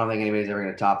 I don't think anybody's ever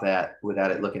gonna top that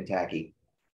without it looking tacky.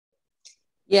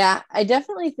 Yeah, I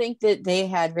definitely think that they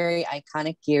had very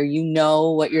iconic gear. You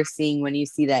know what you're seeing when you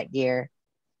see that gear.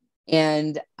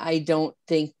 And I don't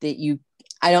think that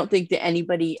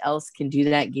anybody else can do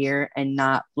that gear and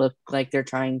not look like they're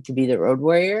trying to be the Road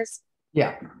Warriors.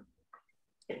 Yeah.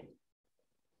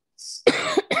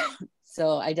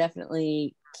 So I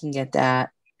definitely can get that.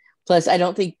 Plus, I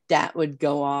don't think that would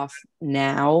go off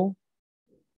now.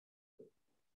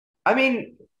 I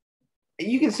mean,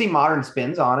 you can see modern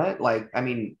spins on it. Like, I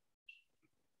mean,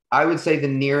 I would say the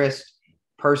nearest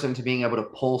person to being able to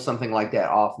pull something like that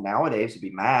off nowadays would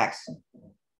be Max.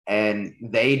 And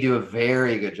they do a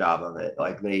very good job of it.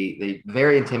 Like they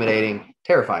very intimidating,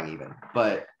 terrifying even,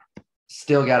 but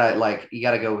still you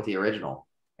gotta go with the original.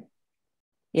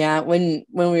 Yeah, when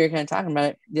we were kind of talking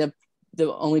about it,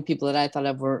 the only people that I thought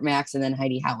of were Max and then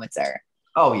Heidi Howitzer.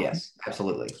 Oh yes,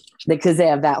 absolutely. Because they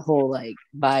have that whole like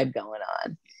vibe going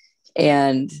on.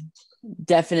 And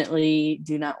definitely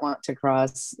do not want to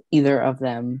cross either of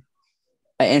them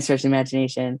by any stretch of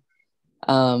imagination.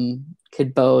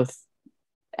 Could both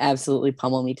absolutely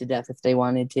pummel me to death if they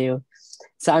wanted to.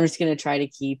 So I'm just going to try to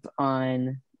keep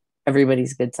on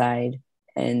everybody's good side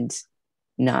and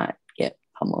not get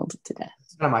pummeled to death.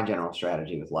 It's kind of my general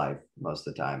strategy with life most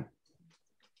of the time.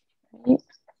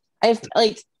 I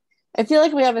feel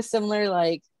like we have a similar,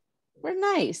 like, we're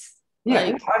nice. Yeah.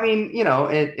 Like, I mean,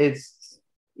 it's,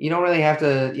 you don't really have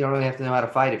to know how to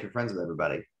fight if you're friends with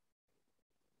everybody.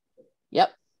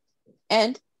 Yep.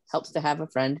 And helps to have a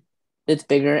friend that's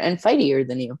bigger and fightier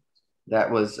than you.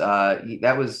 That was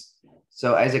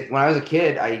so when I was a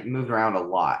kid, I moved around a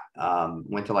lot.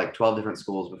 Went to like 12 different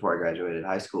schools before I graduated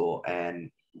high school, and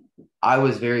I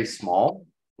was very small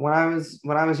when I was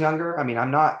younger. I mean,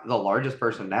 I'm not the largest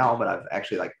person now, but I've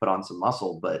actually like put on some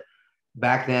muscle. But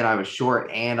back then, I was short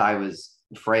and I was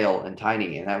frail and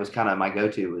tiny, and that was kind of my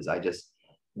go-to. Was I just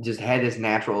had this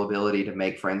natural ability to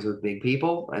make friends with big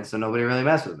people, and so nobody really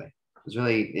messed with me.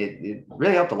 It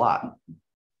really helped a lot.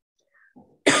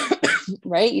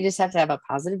 Right? You just have to have a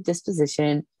positive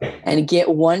disposition and get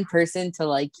one person to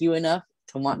like you enough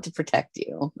to want to protect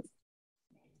you.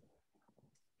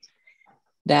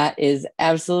 That is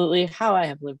absolutely how I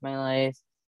have lived my life.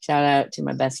 Shout out to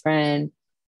my best friend,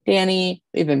 Danny.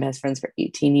 We've been best friends for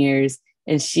 18 years,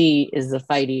 and she is the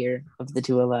fightier of the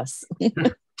two of us.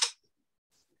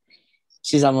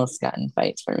 She's almost gotten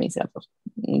fights for me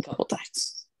a couple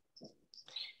times.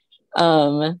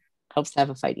 Helps to have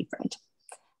a fighty friend.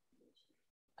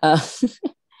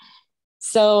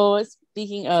 So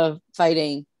speaking of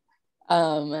fighting,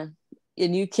 and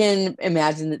you can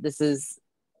imagine that this is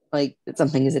like that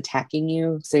something is attacking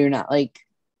you, so you're not like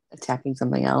attacking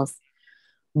something else.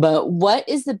 But what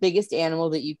is the biggest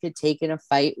animal that you could take in a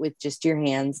fight with just your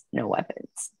hands, no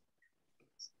weapons?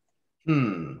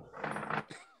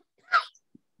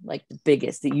 Like the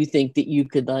biggest that you think that you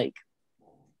could like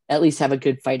at least have a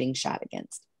good fighting shot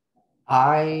against.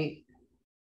 I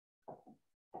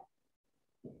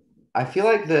feel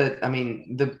like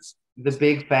the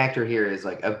big factor here is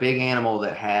like a big animal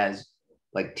that has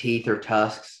like teeth or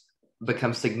tusks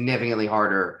becomes significantly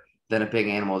harder than a big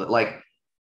animal that like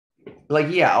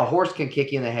yeah, a horse can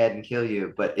kick you in the head and kill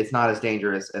you, but it's not as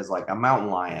dangerous as like a mountain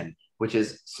lion, which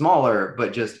is smaller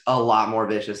but just a lot more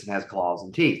vicious and has claws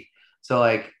and teeth. So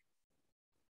like,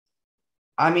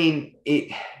 I mean,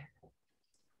 it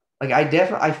like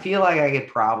I feel like I could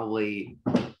probably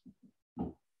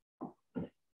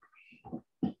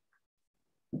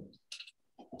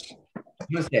I'm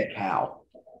gonna say a cow.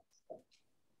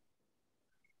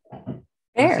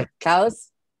 Fair.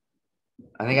 Cows.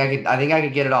 I think I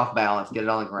could get it off balance, get it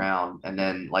on the ground, and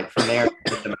then like from there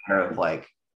it's a matter of like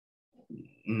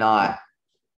not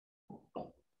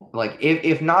like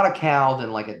if not a cow,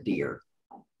 then like a deer.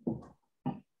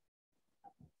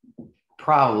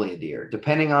 Probably a deer,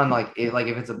 depending on like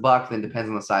if it's a buck, then depends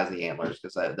on the size of the antlers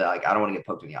because I don't want to get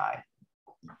poked in the eye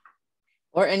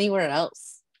or anywhere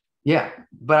else. Yeah,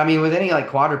 but I mean with any like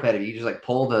quadruped, if you just like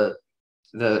pull the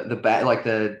back like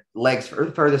the legs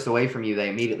furthest away from you, they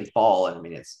immediately fall, and I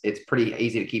mean it's pretty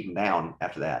easy to keep them down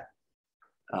after that.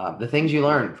 The things you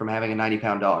learn from having a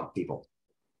 90-pound dog, people.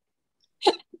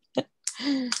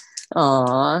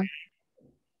 Aw,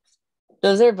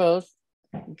 those are both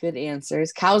good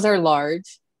answers. Cows are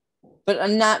large, but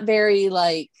I'm not very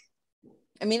like,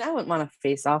 I mean, I wouldn't want to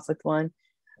face off with one,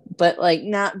 but like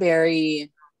not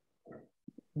very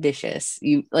vicious.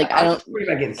 You like, cows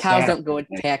don't go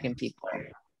attacking people.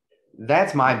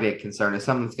 That's my big concern is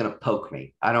something that's going to poke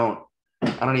me. I don't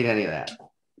need any of that.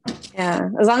 Yeah.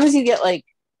 As long as you get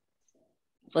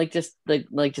just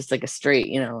like a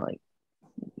straight, like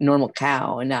normal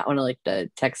cow and not one of like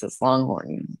the Texas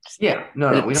Longhorn. Yeah,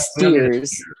 no, we don't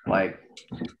steers. Like,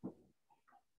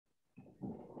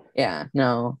 yeah,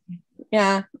 no,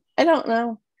 yeah, I don't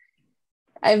know.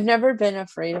 I've never been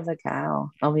afraid of a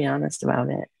cow. I'll be honest about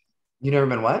it. You never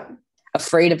been what?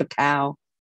 Afraid of a cow.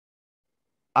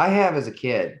 I have as a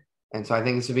kid, and so I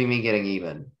think this would be me getting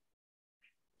even.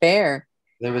 Fair.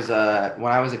 There was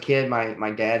when I was a kid,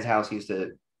 my dad's house used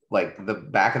to like the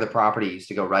back of the property used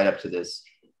to go right up to this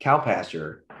cow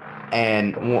pasture,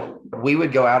 and we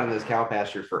would go out in this cow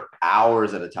pasture for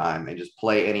hours at a time and just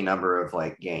play any number of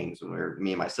like games when we were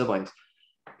me and my siblings.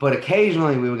 But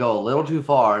occasionally we would go a little too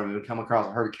far and we would come across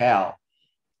a herd of cow.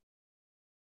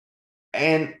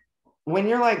 And when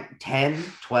you're like 10,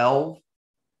 12,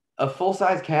 a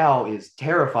full-size cow is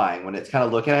terrifying when it's kind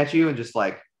of looking at you and just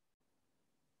like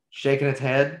shaking its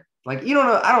head. Like, you don't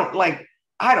know.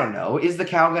 I don't know. Is the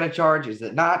cow going to charge? Is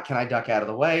it not? Can I duck out of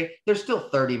the way? There's still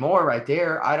 30 more right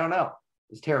there. I don't know.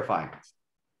 It's terrifying.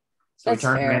 So that's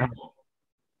fair.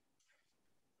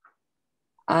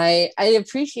 I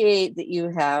appreciate that you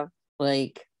have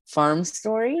like farm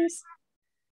stories.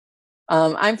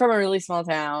 I'm from a really small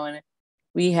town.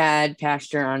 We had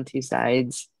pasture on two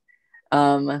sides.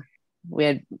 Our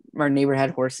neighbor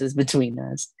had horses between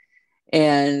us.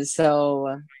 And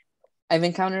so I've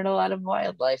encountered a lot of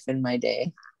wildlife in my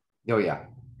day. Oh yeah.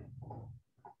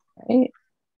 Right.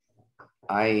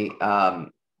 I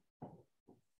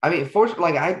mean,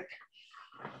 fortunately, like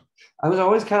I was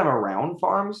always kind of around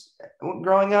farms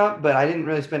growing up, but I didn't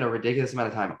really spend a ridiculous amount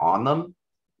of time on them.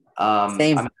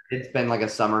 Same. I did spend like a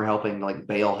summer helping like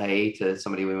bale hay to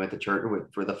somebody we went to church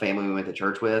with, for the family we went to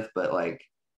church with, but like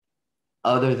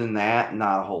other than that,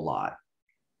 not a whole lot.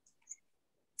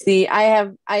 See,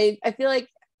 I feel like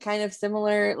kind of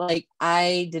similar. Like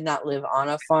I did not live on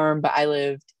a farm, but I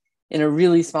lived in a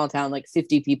really small town, like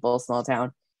 50 people, small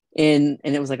town, and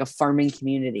it was like a farming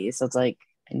community. So it's like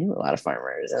I knew a lot of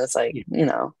farmers, and it's like,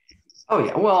 Oh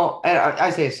yeah, well, I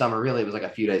say summer. Really, it was like a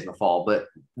few days in the fall, but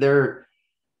there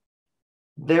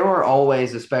were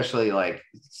always, especially like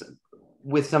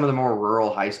with some of the more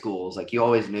rural high schools, like you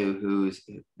always knew who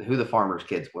the farmers'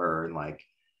 kids were and like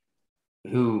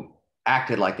who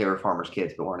acted like they were farmers'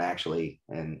 kids but weren't actually,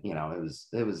 and it was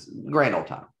a grand old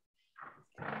time.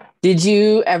 Have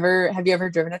you ever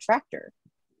driven a tractor?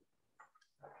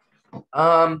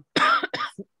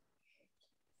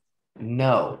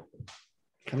 No.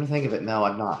 Come to think of it, no,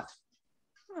 I'm not.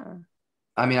 Huh.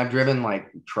 I mean, I've driven like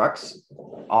trucks.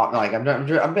 Like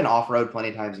I've been off road plenty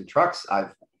of times in trucks.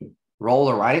 I've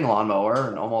rolled a riding lawnmower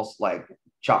and almost like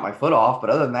chopped my foot off. But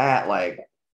other than that, like,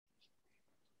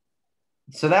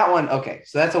 so that one, okay.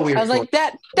 So that's a weird I was story. like,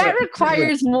 that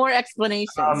requires more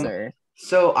explanation, sir.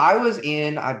 So I was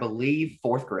in, I believe,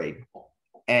 fourth grade,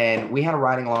 and we had a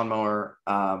riding lawnmower.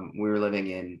 We were living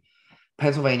in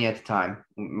Pennsylvania at the time.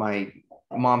 My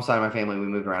mom's side of my family, we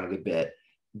moved around a good bit,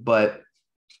 but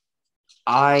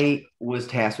I was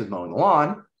tasked with mowing the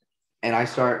lawn, and I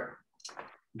start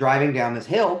driving down this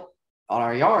hill on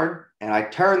our yard, and I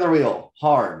turn the wheel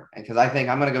hard, and because I think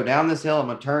I'm going to go down this hill, I'm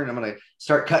going to turn, I'm going to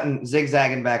start cutting,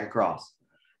 zigzagging back across.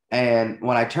 And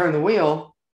when I turn the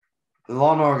wheel, the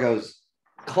lawnmower goes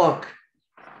clunk.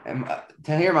 And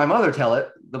to hear my mother tell it,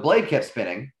 the blade kept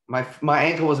spinning. My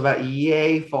ankle was about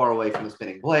yay far away from the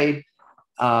spinning blade.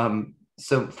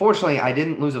 So fortunately, I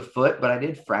didn't lose a foot, but I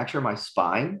did fracture my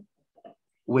spine,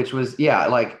 which was, yeah,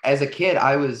 like as a kid,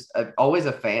 I was always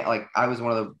a fan. Like I was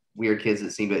one of the weird kids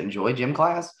that seemed to enjoy gym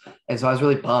class. And so I was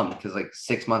really bummed because like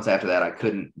 6 months after that, I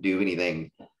couldn't do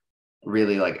anything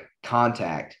really like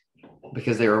contact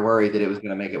because they were worried that it was going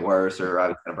to make it worse or I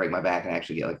was going to break my back and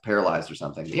actually get like paralyzed or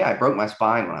something. But yeah, I broke my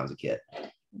spine when I was a kid.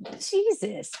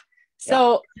 Jesus.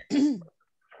 So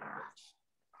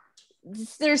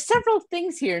there's several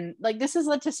things here. Like this has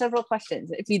led to several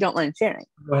questions, if you don't mind sharing.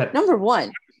 Go ahead. Number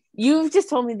one, you've just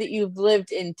told me that you've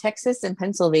lived in Texas and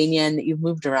Pennsylvania and that you've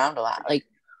moved around a lot. Like,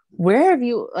 where have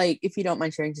you, like, if you don't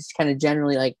mind sharing, just kind of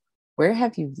generally, like, where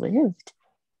have you lived?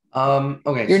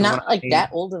 Okay. You're not like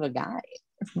that old of a guy.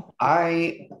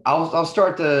 I'll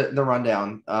start the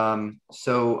rundown.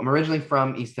 So I'm originally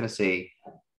from East Tennessee.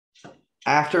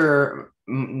 After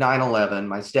 9/11,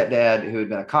 my stepdad, who had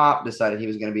been a cop, decided he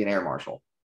was going to be an air marshal,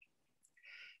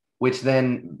 which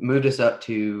then moved us up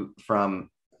from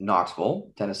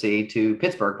Knoxville, Tennessee, to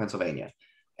Pittsburgh, Pennsylvania.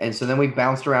 And so then we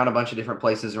bounced around a bunch of different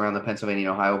places around the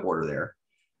Pennsylvania and Ohio border there.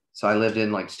 So I lived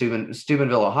in like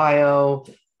Steubenville, Ohio,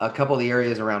 a couple of the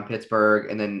areas around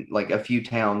Pittsburgh, and then like a few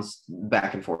towns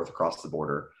back and forth across the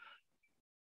border.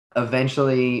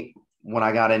 Eventually, when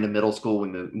I got into middle school,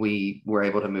 we were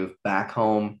able to move back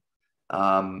home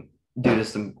due to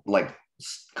some like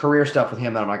career stuff with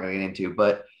him that I'm not going to get into.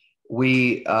 But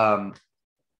we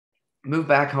moved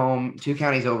back home 2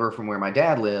 counties over from where my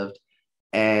dad lived,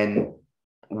 and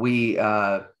we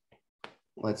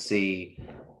let's see,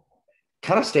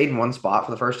 kind of stayed in one spot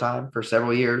for the first time for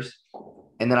several years.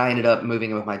 And then I ended up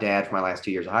moving with my dad for my last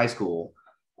 2 years of high school.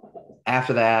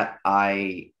 After that,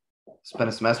 I spent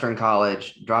a semester in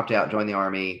college, dropped out, joined the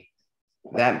Army.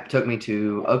 That took me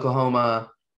to Oklahoma,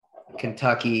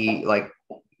 Kentucky,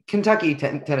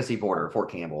 Tennessee border, Fort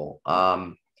Campbell.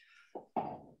 I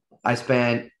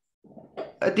spent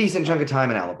a decent chunk of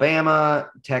time in Alabama,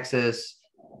 Texas,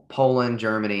 Poland,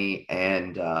 Germany,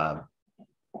 and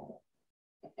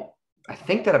I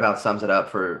think that about sums it up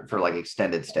for like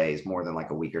extended stays, more than like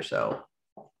a week or so.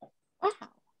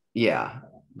 Yeah,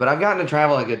 but I've gotten to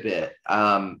travel a good bit.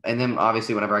 And then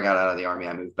obviously whenever I got out of the Army,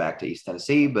 I moved back to East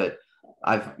Tennessee, but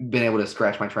I've been able to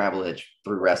scratch my travel itch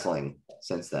through wrestling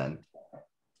since then.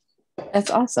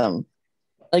 That's awesome.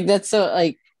 Like, that's so,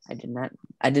 like, I did not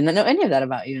know any of that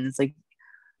about you. And it's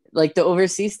like the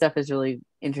overseas stuff is really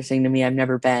interesting to me. I've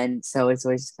never been, so it's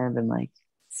always just kind of been like,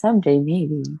 someday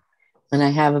maybe when I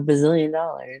have a bazillion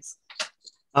dollars.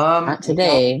 Not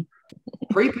today.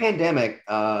 Pre-pandemic,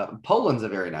 Poland's a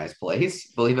very nice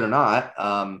place, believe it or not.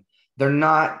 They're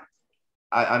not,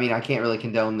 I mean, I can't really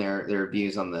condone their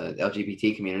views on the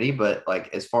LGBT community, but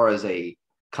like as far as a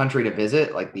country to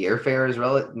visit, like the airfare is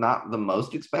not the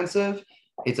most expensive.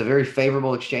 It's a very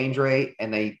favorable exchange rate,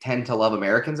 and they tend to love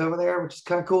Americans over there, which is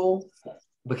kind of cool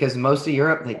because most of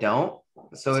Europe, they don't.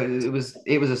 So it was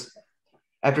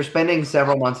after spending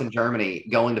several months in Germany,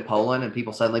 going to Poland and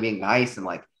people suddenly being nice and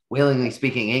like willingly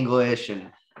speaking English,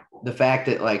 and the fact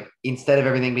that like instead of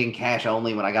everything being cash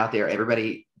only, when I got there,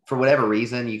 everybody, for whatever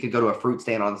reason, you could go to a fruit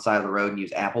stand on the side of the road and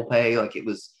use Apple Pay. Like it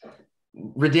was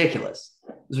ridiculous.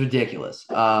 It was ridiculous.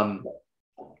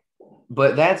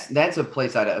 But that's a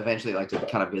place I'd eventually like to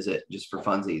kind of visit just for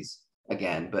funsies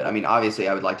again. But I mean, obviously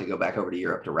I would like to go back over to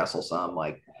Europe to wrestle some.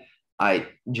 Like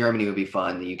Germany would be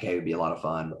fun. The UK would be a lot of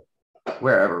fun.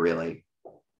 Wherever, really.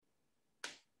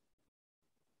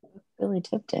 Billy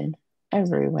Tipton,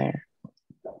 everywhere.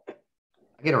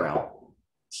 I get around.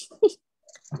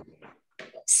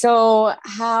 So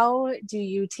how do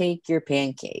you take your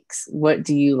pancakes? What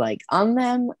do you like on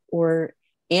them or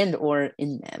in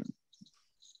them?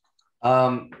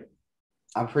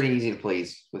 I'm pretty easy to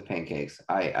please with pancakes.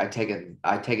 I take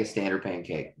a standard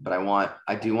pancake, but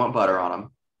I do want butter on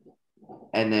them.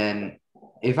 And then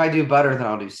if I do butter, then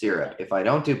I'll do syrup. If I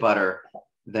don't do butter,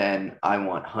 then I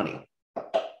want honey.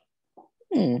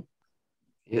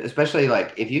 Especially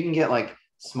like if you can get like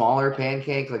smaller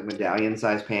pancakes, like medallion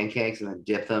sized pancakes, and then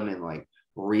dip them in like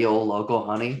real local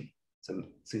honey.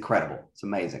 It's incredible. It's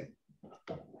amazing.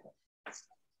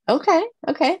 Okay.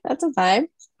 That's a vibe.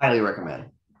 Highly recommend.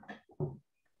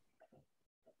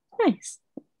 Nice.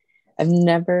 I've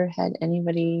never had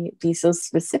anybody be so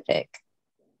specific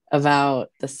about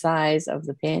the size of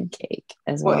the pancake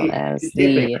as well as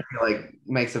dipping, I feel like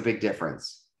makes a big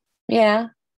difference. Yeah.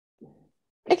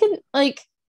 I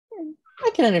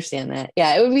can understand that.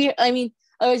 Yeah, it would be, I mean,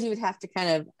 otherwise you would have to kind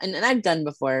of, and I've done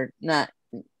before, not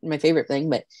my favorite thing,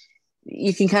 but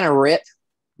you can kind of rip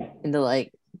into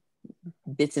like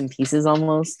bits and pieces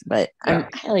almost, but I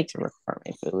like to rip apart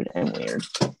my food. I'm weird.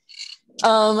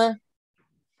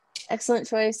 Excellent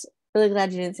choice. Really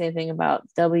glad you didn't say anything about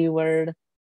W word.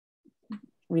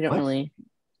 We don't really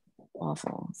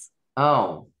waffles.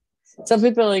 Oh. Some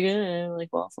people are like, I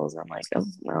like waffles. I'm like, oh,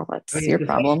 well, that's your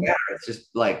problem. It's just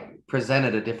like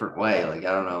presented a different way. Like,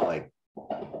 I don't know, like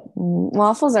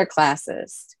waffles are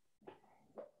classist.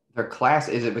 They're class.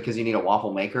 Is it because you need a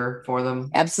waffle maker for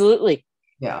them? Absolutely.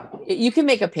 Yeah. You can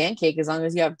make a pancake as long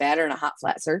as you have batter and a hot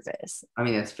flat surface. I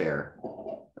mean, that's fair.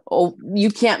 Oh,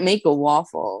 you can't make a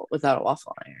waffle without a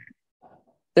waffle iron.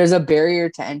 There's a barrier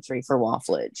to entry for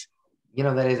waffleage. You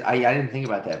know, that is, I didn't think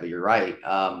about that, but you're right.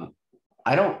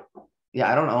 I don't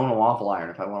own a waffle iron.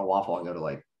 If I want a waffle, I'll go to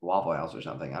like Waffle House or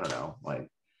something. I don't know. Like,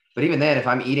 but even then, if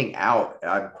I'm eating out,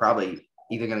 I'm probably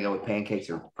either going to go with pancakes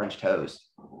or French toast.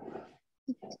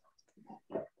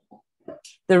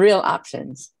 The real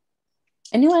options.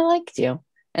 I knew I liked you.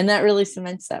 And that really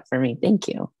cements that for me. Thank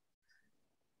you.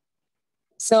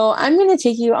 So I'm going to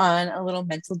take you on a little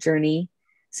mental journey.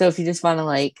 So if you just want to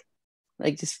like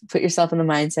just put yourself in the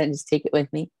mindset and just take it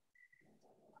with me.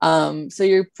 So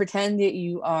you pretend that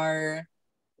you are,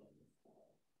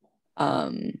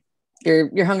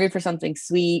 you're hungry for something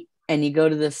sweet and you go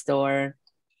to the store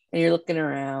and you're looking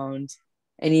around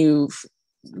and you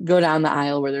go down the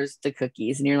aisle where there's the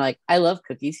cookies and you're like, I love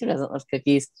cookies. Who doesn't love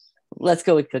cookies? Let's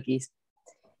go with cookies.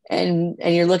 And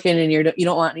you're looking and you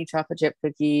don't want any chocolate chip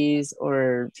cookies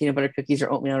or peanut butter cookies or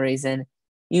oatmeal raisin.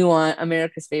 You want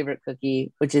America's favorite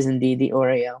cookie, which is indeed the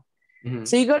Oreo. Mm-hmm.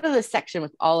 So you go to the section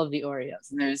with all of the Oreos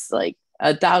and there's like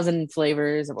 1,000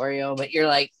 flavors of Oreo, but you're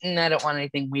like, I don't want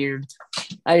anything weird.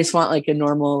 I just want like a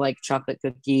normal like chocolate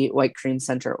cookie, white cream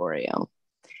center Oreo.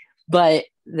 But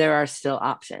there are still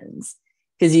options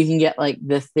because you can get like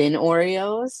the thin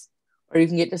Oreos or you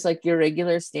can get just like your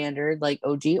regular standard like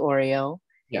OG Oreo.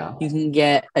 Yeah. You can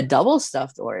get a double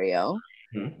stuffed Oreo.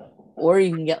 Mm-hmm. Or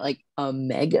you can get like a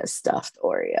mega stuffed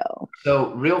Oreo.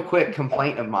 So real quick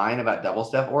complaint of mine about double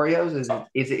stuffed Oreos is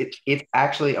it's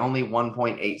actually only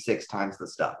 1.86 times the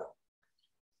stuff.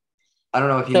 I don't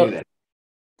know if you knew that.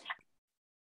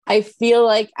 I feel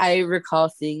like I recall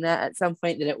seeing that at some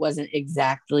point that it wasn't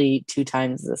exactly 2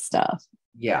 times the stuff.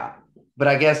 Yeah. But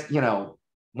I guess,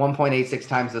 1.86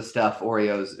 times the stuff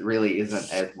Oreos really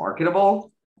isn't as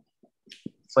marketable.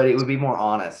 But it would be more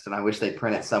honest, and I wish they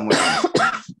print it somewhere.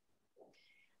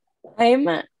 I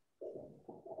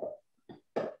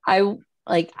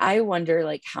wonder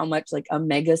like how much like a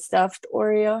mega stuffed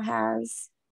Oreo has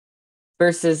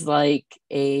versus like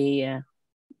a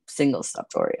single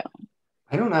stuffed Oreo.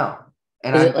 I don't know.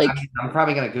 And I'm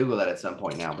probably going to Google that at some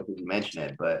point now because you mentioned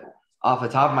it, but off the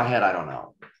top of my head, I don't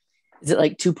know. Is it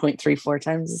like 2.34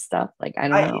 times the stuff? Like, I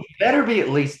don't know. It better be at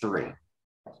least 3.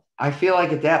 I feel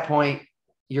like at that point,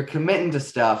 you're committing to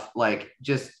stuff like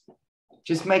just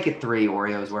make it 3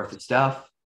 Oreos worth of stuff.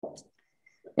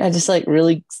 Yeah, just like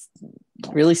really,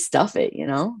 really stuff it,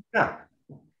 Yeah.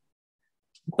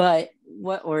 But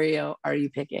what Oreo are you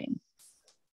picking?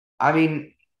 I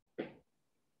mean,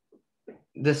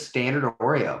 the standard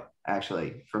Oreo,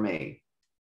 actually, for me.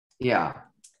 Yeah.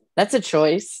 That's a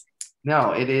choice.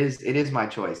 No, it is my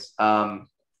choice.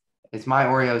 It's my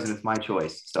Oreos and it's my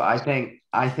choice. So I think,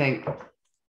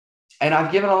 and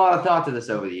I've given a lot of thought to this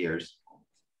over the years.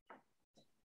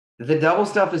 The double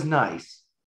stuff is nice,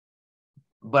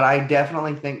 but I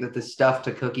definitely think that the stuff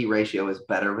to cookie ratio is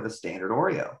better with a standard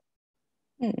Oreo.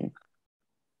 And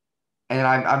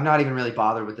I'm not even really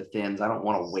bothered with the thins. I don't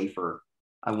want a wafer.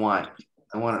 I want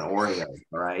an Oreo,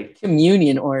 all right?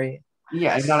 Communion Oreo.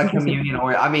 Yeah, it's not a communion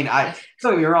Oreo. I mean,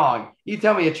 don't get me wrong. You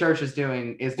tell me a church is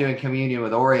doing communion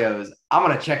with Oreos, I'm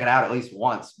gonna check it out at least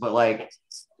once. But like,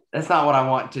 that's not what I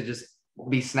want to just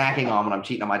be snacking on when I'm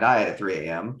cheating on my diet at 3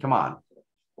 a.m. Come on.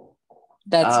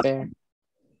 That's fair.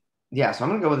 Yeah, so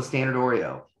I'm going to go with a standard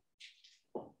Oreo.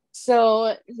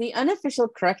 So the unofficial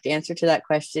correct answer to that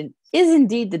question is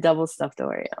indeed the double stuffed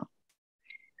Oreo.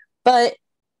 But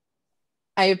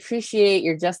I appreciate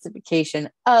your justification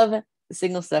of the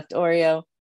single stuffed Oreo,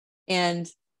 and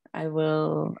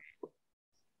I'll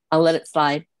let it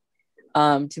slide.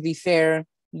 To be fair,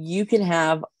 you can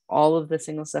have all of the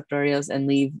single stuffed Oreos and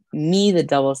leave me the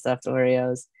double stuffed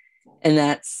Oreos, and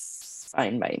that's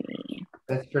fine by me.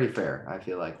 That's pretty fair. I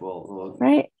feel like we'll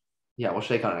right. Yeah, we'll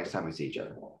shake on it next time we see each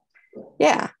other.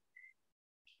 Yeah.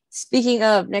 Speaking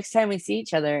of next time we see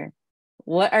each other,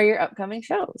 what are your upcoming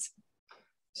shows?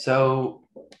 So,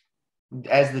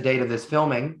 as the date of this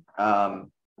filming,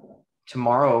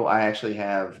 tomorrow I actually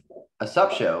have a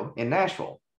sub show in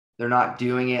Nashville. They're not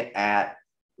doing it at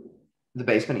the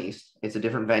Basement East. It's a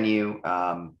different venue,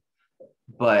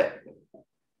 but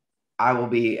I will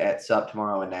be at Sup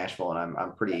tomorrow in Nashville, and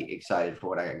I'm pretty excited for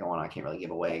what I got going on. I can't really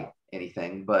give away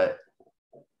anything, but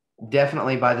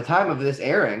definitely by the time of this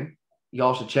airing,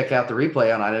 y'all should check out the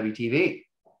replay on IWTV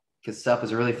because Sup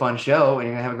is a really fun show, and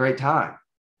you're gonna have a great time.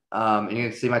 And you're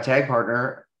gonna see my tag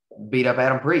partner beat up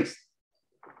Adam Priest.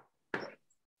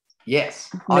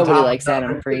 Yes, nobody likes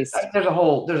Adam Priest. There's a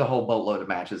whole boatload of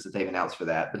matches that they've announced for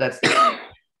that, but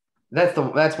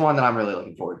that's one that I'm really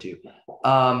looking forward to.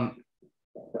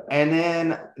 And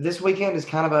then this weekend is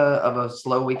kind of a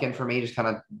slow weekend for me, just kind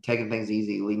of taking things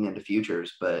easy, leading into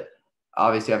futures. But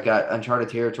obviously, I've got Uncharted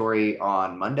Territory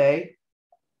on Monday.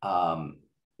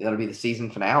 That'll be the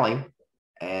season finale,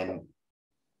 and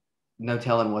no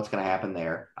telling what's going to happen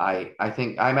there. I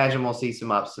imagine we'll see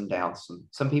some ups, some downs.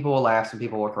 Some people will laugh, some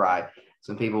people will cry,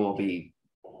 some people will be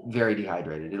very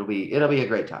dehydrated. It'll be a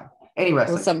great time. Any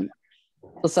wrestling.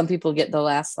 Will some people get the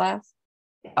last laugh?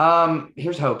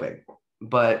 Here's hoping.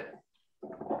 But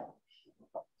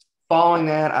following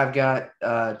that, I've got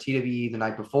TWE the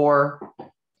night before,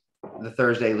 the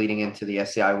Thursday leading into the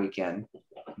SCI weekend.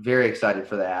 Very excited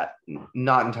for that.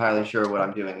 Not entirely sure what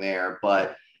I'm doing there,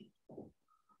 but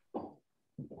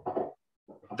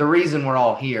the reason we're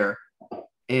all here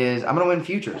is I'm going to win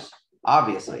futures,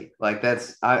 obviously. Like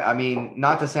I mean,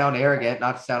 not to sound arrogant,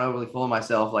 not to sound overly full of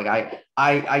myself. Like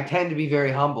I tend to be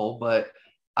very humble, but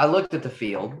I looked at the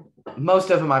field. Most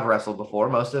of them I've wrestled before.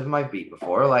 Most of them I've beat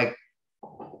before. Like,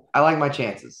 I like my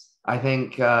chances. I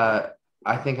think I'm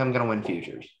going to win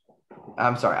futures.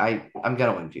 I'm sorry. I'm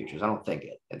going to win futures. I don't think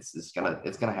it. It's going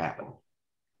to happen.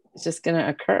 It's just going to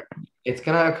occur. It's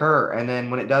going to occur. And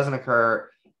then when it doesn't occur,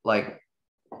 like,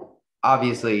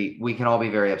 obviously we can all be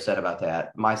very upset about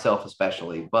that, myself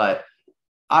especially, but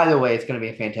either way, it's going to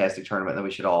be a fantastic tournament that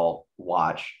we should all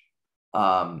watch.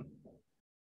 Again,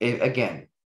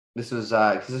 this is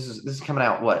this is coming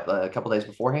out a couple days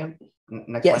beforehand. Yes,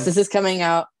 Wednesday? This is coming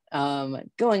out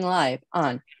going live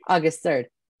on August 3rd,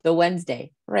 the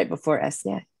Wednesday right before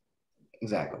SCI.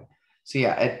 Exactly. So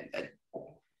yeah,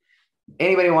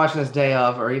 anybody watching this day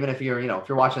of, or even if you're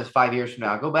watching this 5 years from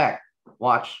now, go back,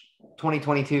 watch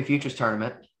 2022 Futures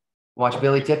Tournament, watch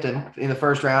Billy Tipton in the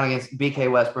first round against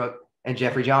BK Westbrook and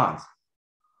Jeffrey Johns,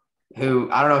 who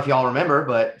I don't know if y'all remember,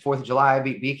 but 4th of July I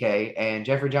beat BK, and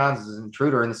Jeffrey Johns is an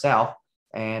intruder in the South,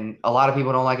 and a lot of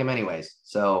people don't like him anyways.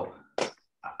 So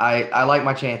I like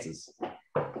my chances.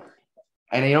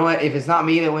 And you know what? If it's not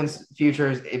me that wins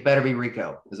futures, it better be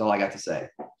Rico, is all I got to say.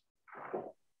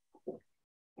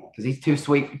 Because he's too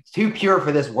sweet, too pure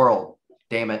for this world.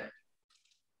 Damn it.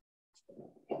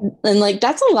 And like,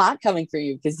 that's a lot coming for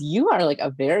you, because you are like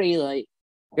a very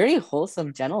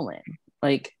wholesome gentleman.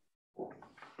 Like,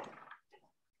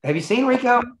 have you seen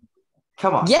Rico?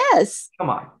 Come on. Yes.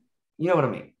 Come on. You know what I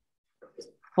mean.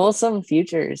 Wholesome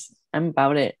futures. I'm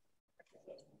about it.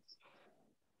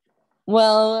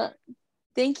 Well,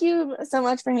 thank you so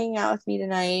much for hanging out with me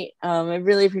tonight. I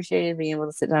really appreciated being able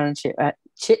to sit down and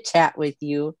chit chat with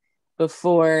you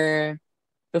before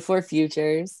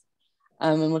futures.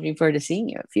 I'm looking forward to seeing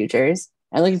you at futures.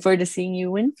 I'm looking forward to seeing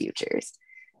you win futures.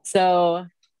 So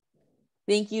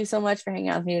thank you so much for hanging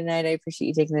out with me tonight. I appreciate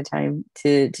you taking the time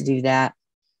to do that.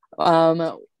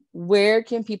 Where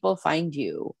can people find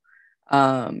you?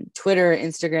 Twitter,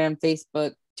 Instagram,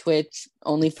 Facebook, Twitch,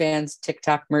 OnlyFans,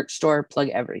 TikTok, merch store, plug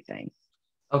everything.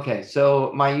 Okay,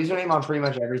 so my username on pretty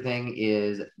much everything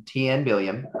is TN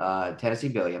Billiam, Tennessee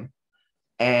Billiam.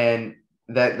 And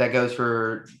that goes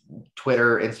for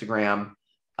Twitter, Instagram,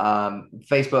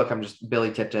 Facebook. I'm just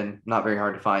Billy Tipton. Not very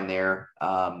hard to find there.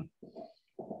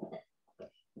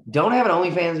 Don't have an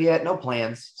OnlyFans yet. No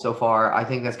plans so far. I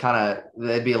think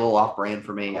that'd be a little off brand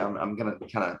for me. I'm gonna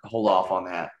kind of hold off on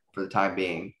that for the time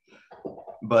being.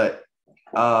 But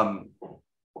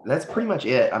That's pretty much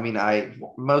it. I mean, I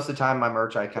most of the time my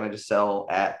merch I kind of just sell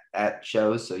at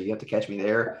shows, so you have to catch me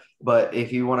there. But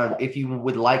if you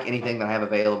would like anything that I have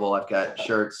available, I've got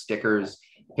shirts, stickers,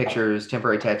 pictures,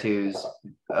 temporary tattoos,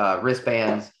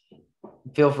 wristbands.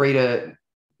 Feel free to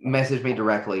message me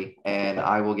directly, and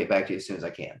I will get back to you as soon as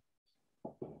I can.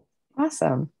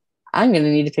 Awesome. I'm going to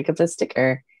need to pick up a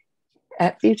sticker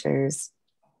at Futures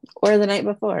or the night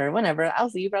before, whenever. I'll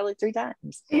see you probably 3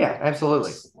 times. Yeah,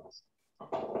 absolutely.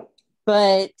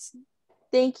 But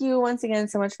thank you once again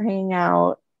so much for hanging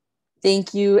out.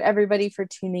 Thank you, everybody, for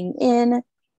tuning in.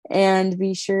 And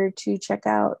be sure to check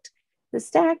out the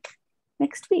stack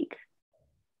next week.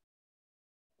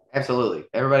 Absolutely.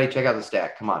 Everybody check out the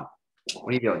stack. Come on.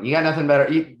 What are you doing? You got nothing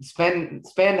better. You spend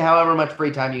however much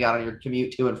free time you got on your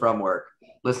commute to and from work.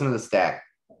 Listen to the stack.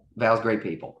 Val's great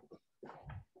people.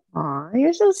 Aw,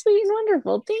 you're so sweet and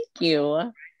wonderful. Thank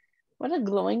you. What a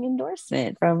glowing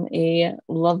endorsement from a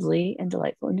lovely and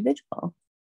delightful individual.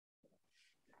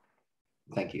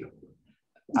 Thank you.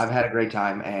 I've had a great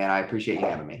time, and I appreciate you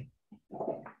having me.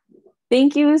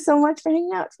 Thank you so much for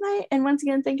hanging out tonight. And once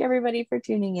again, thank everybody for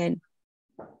tuning in.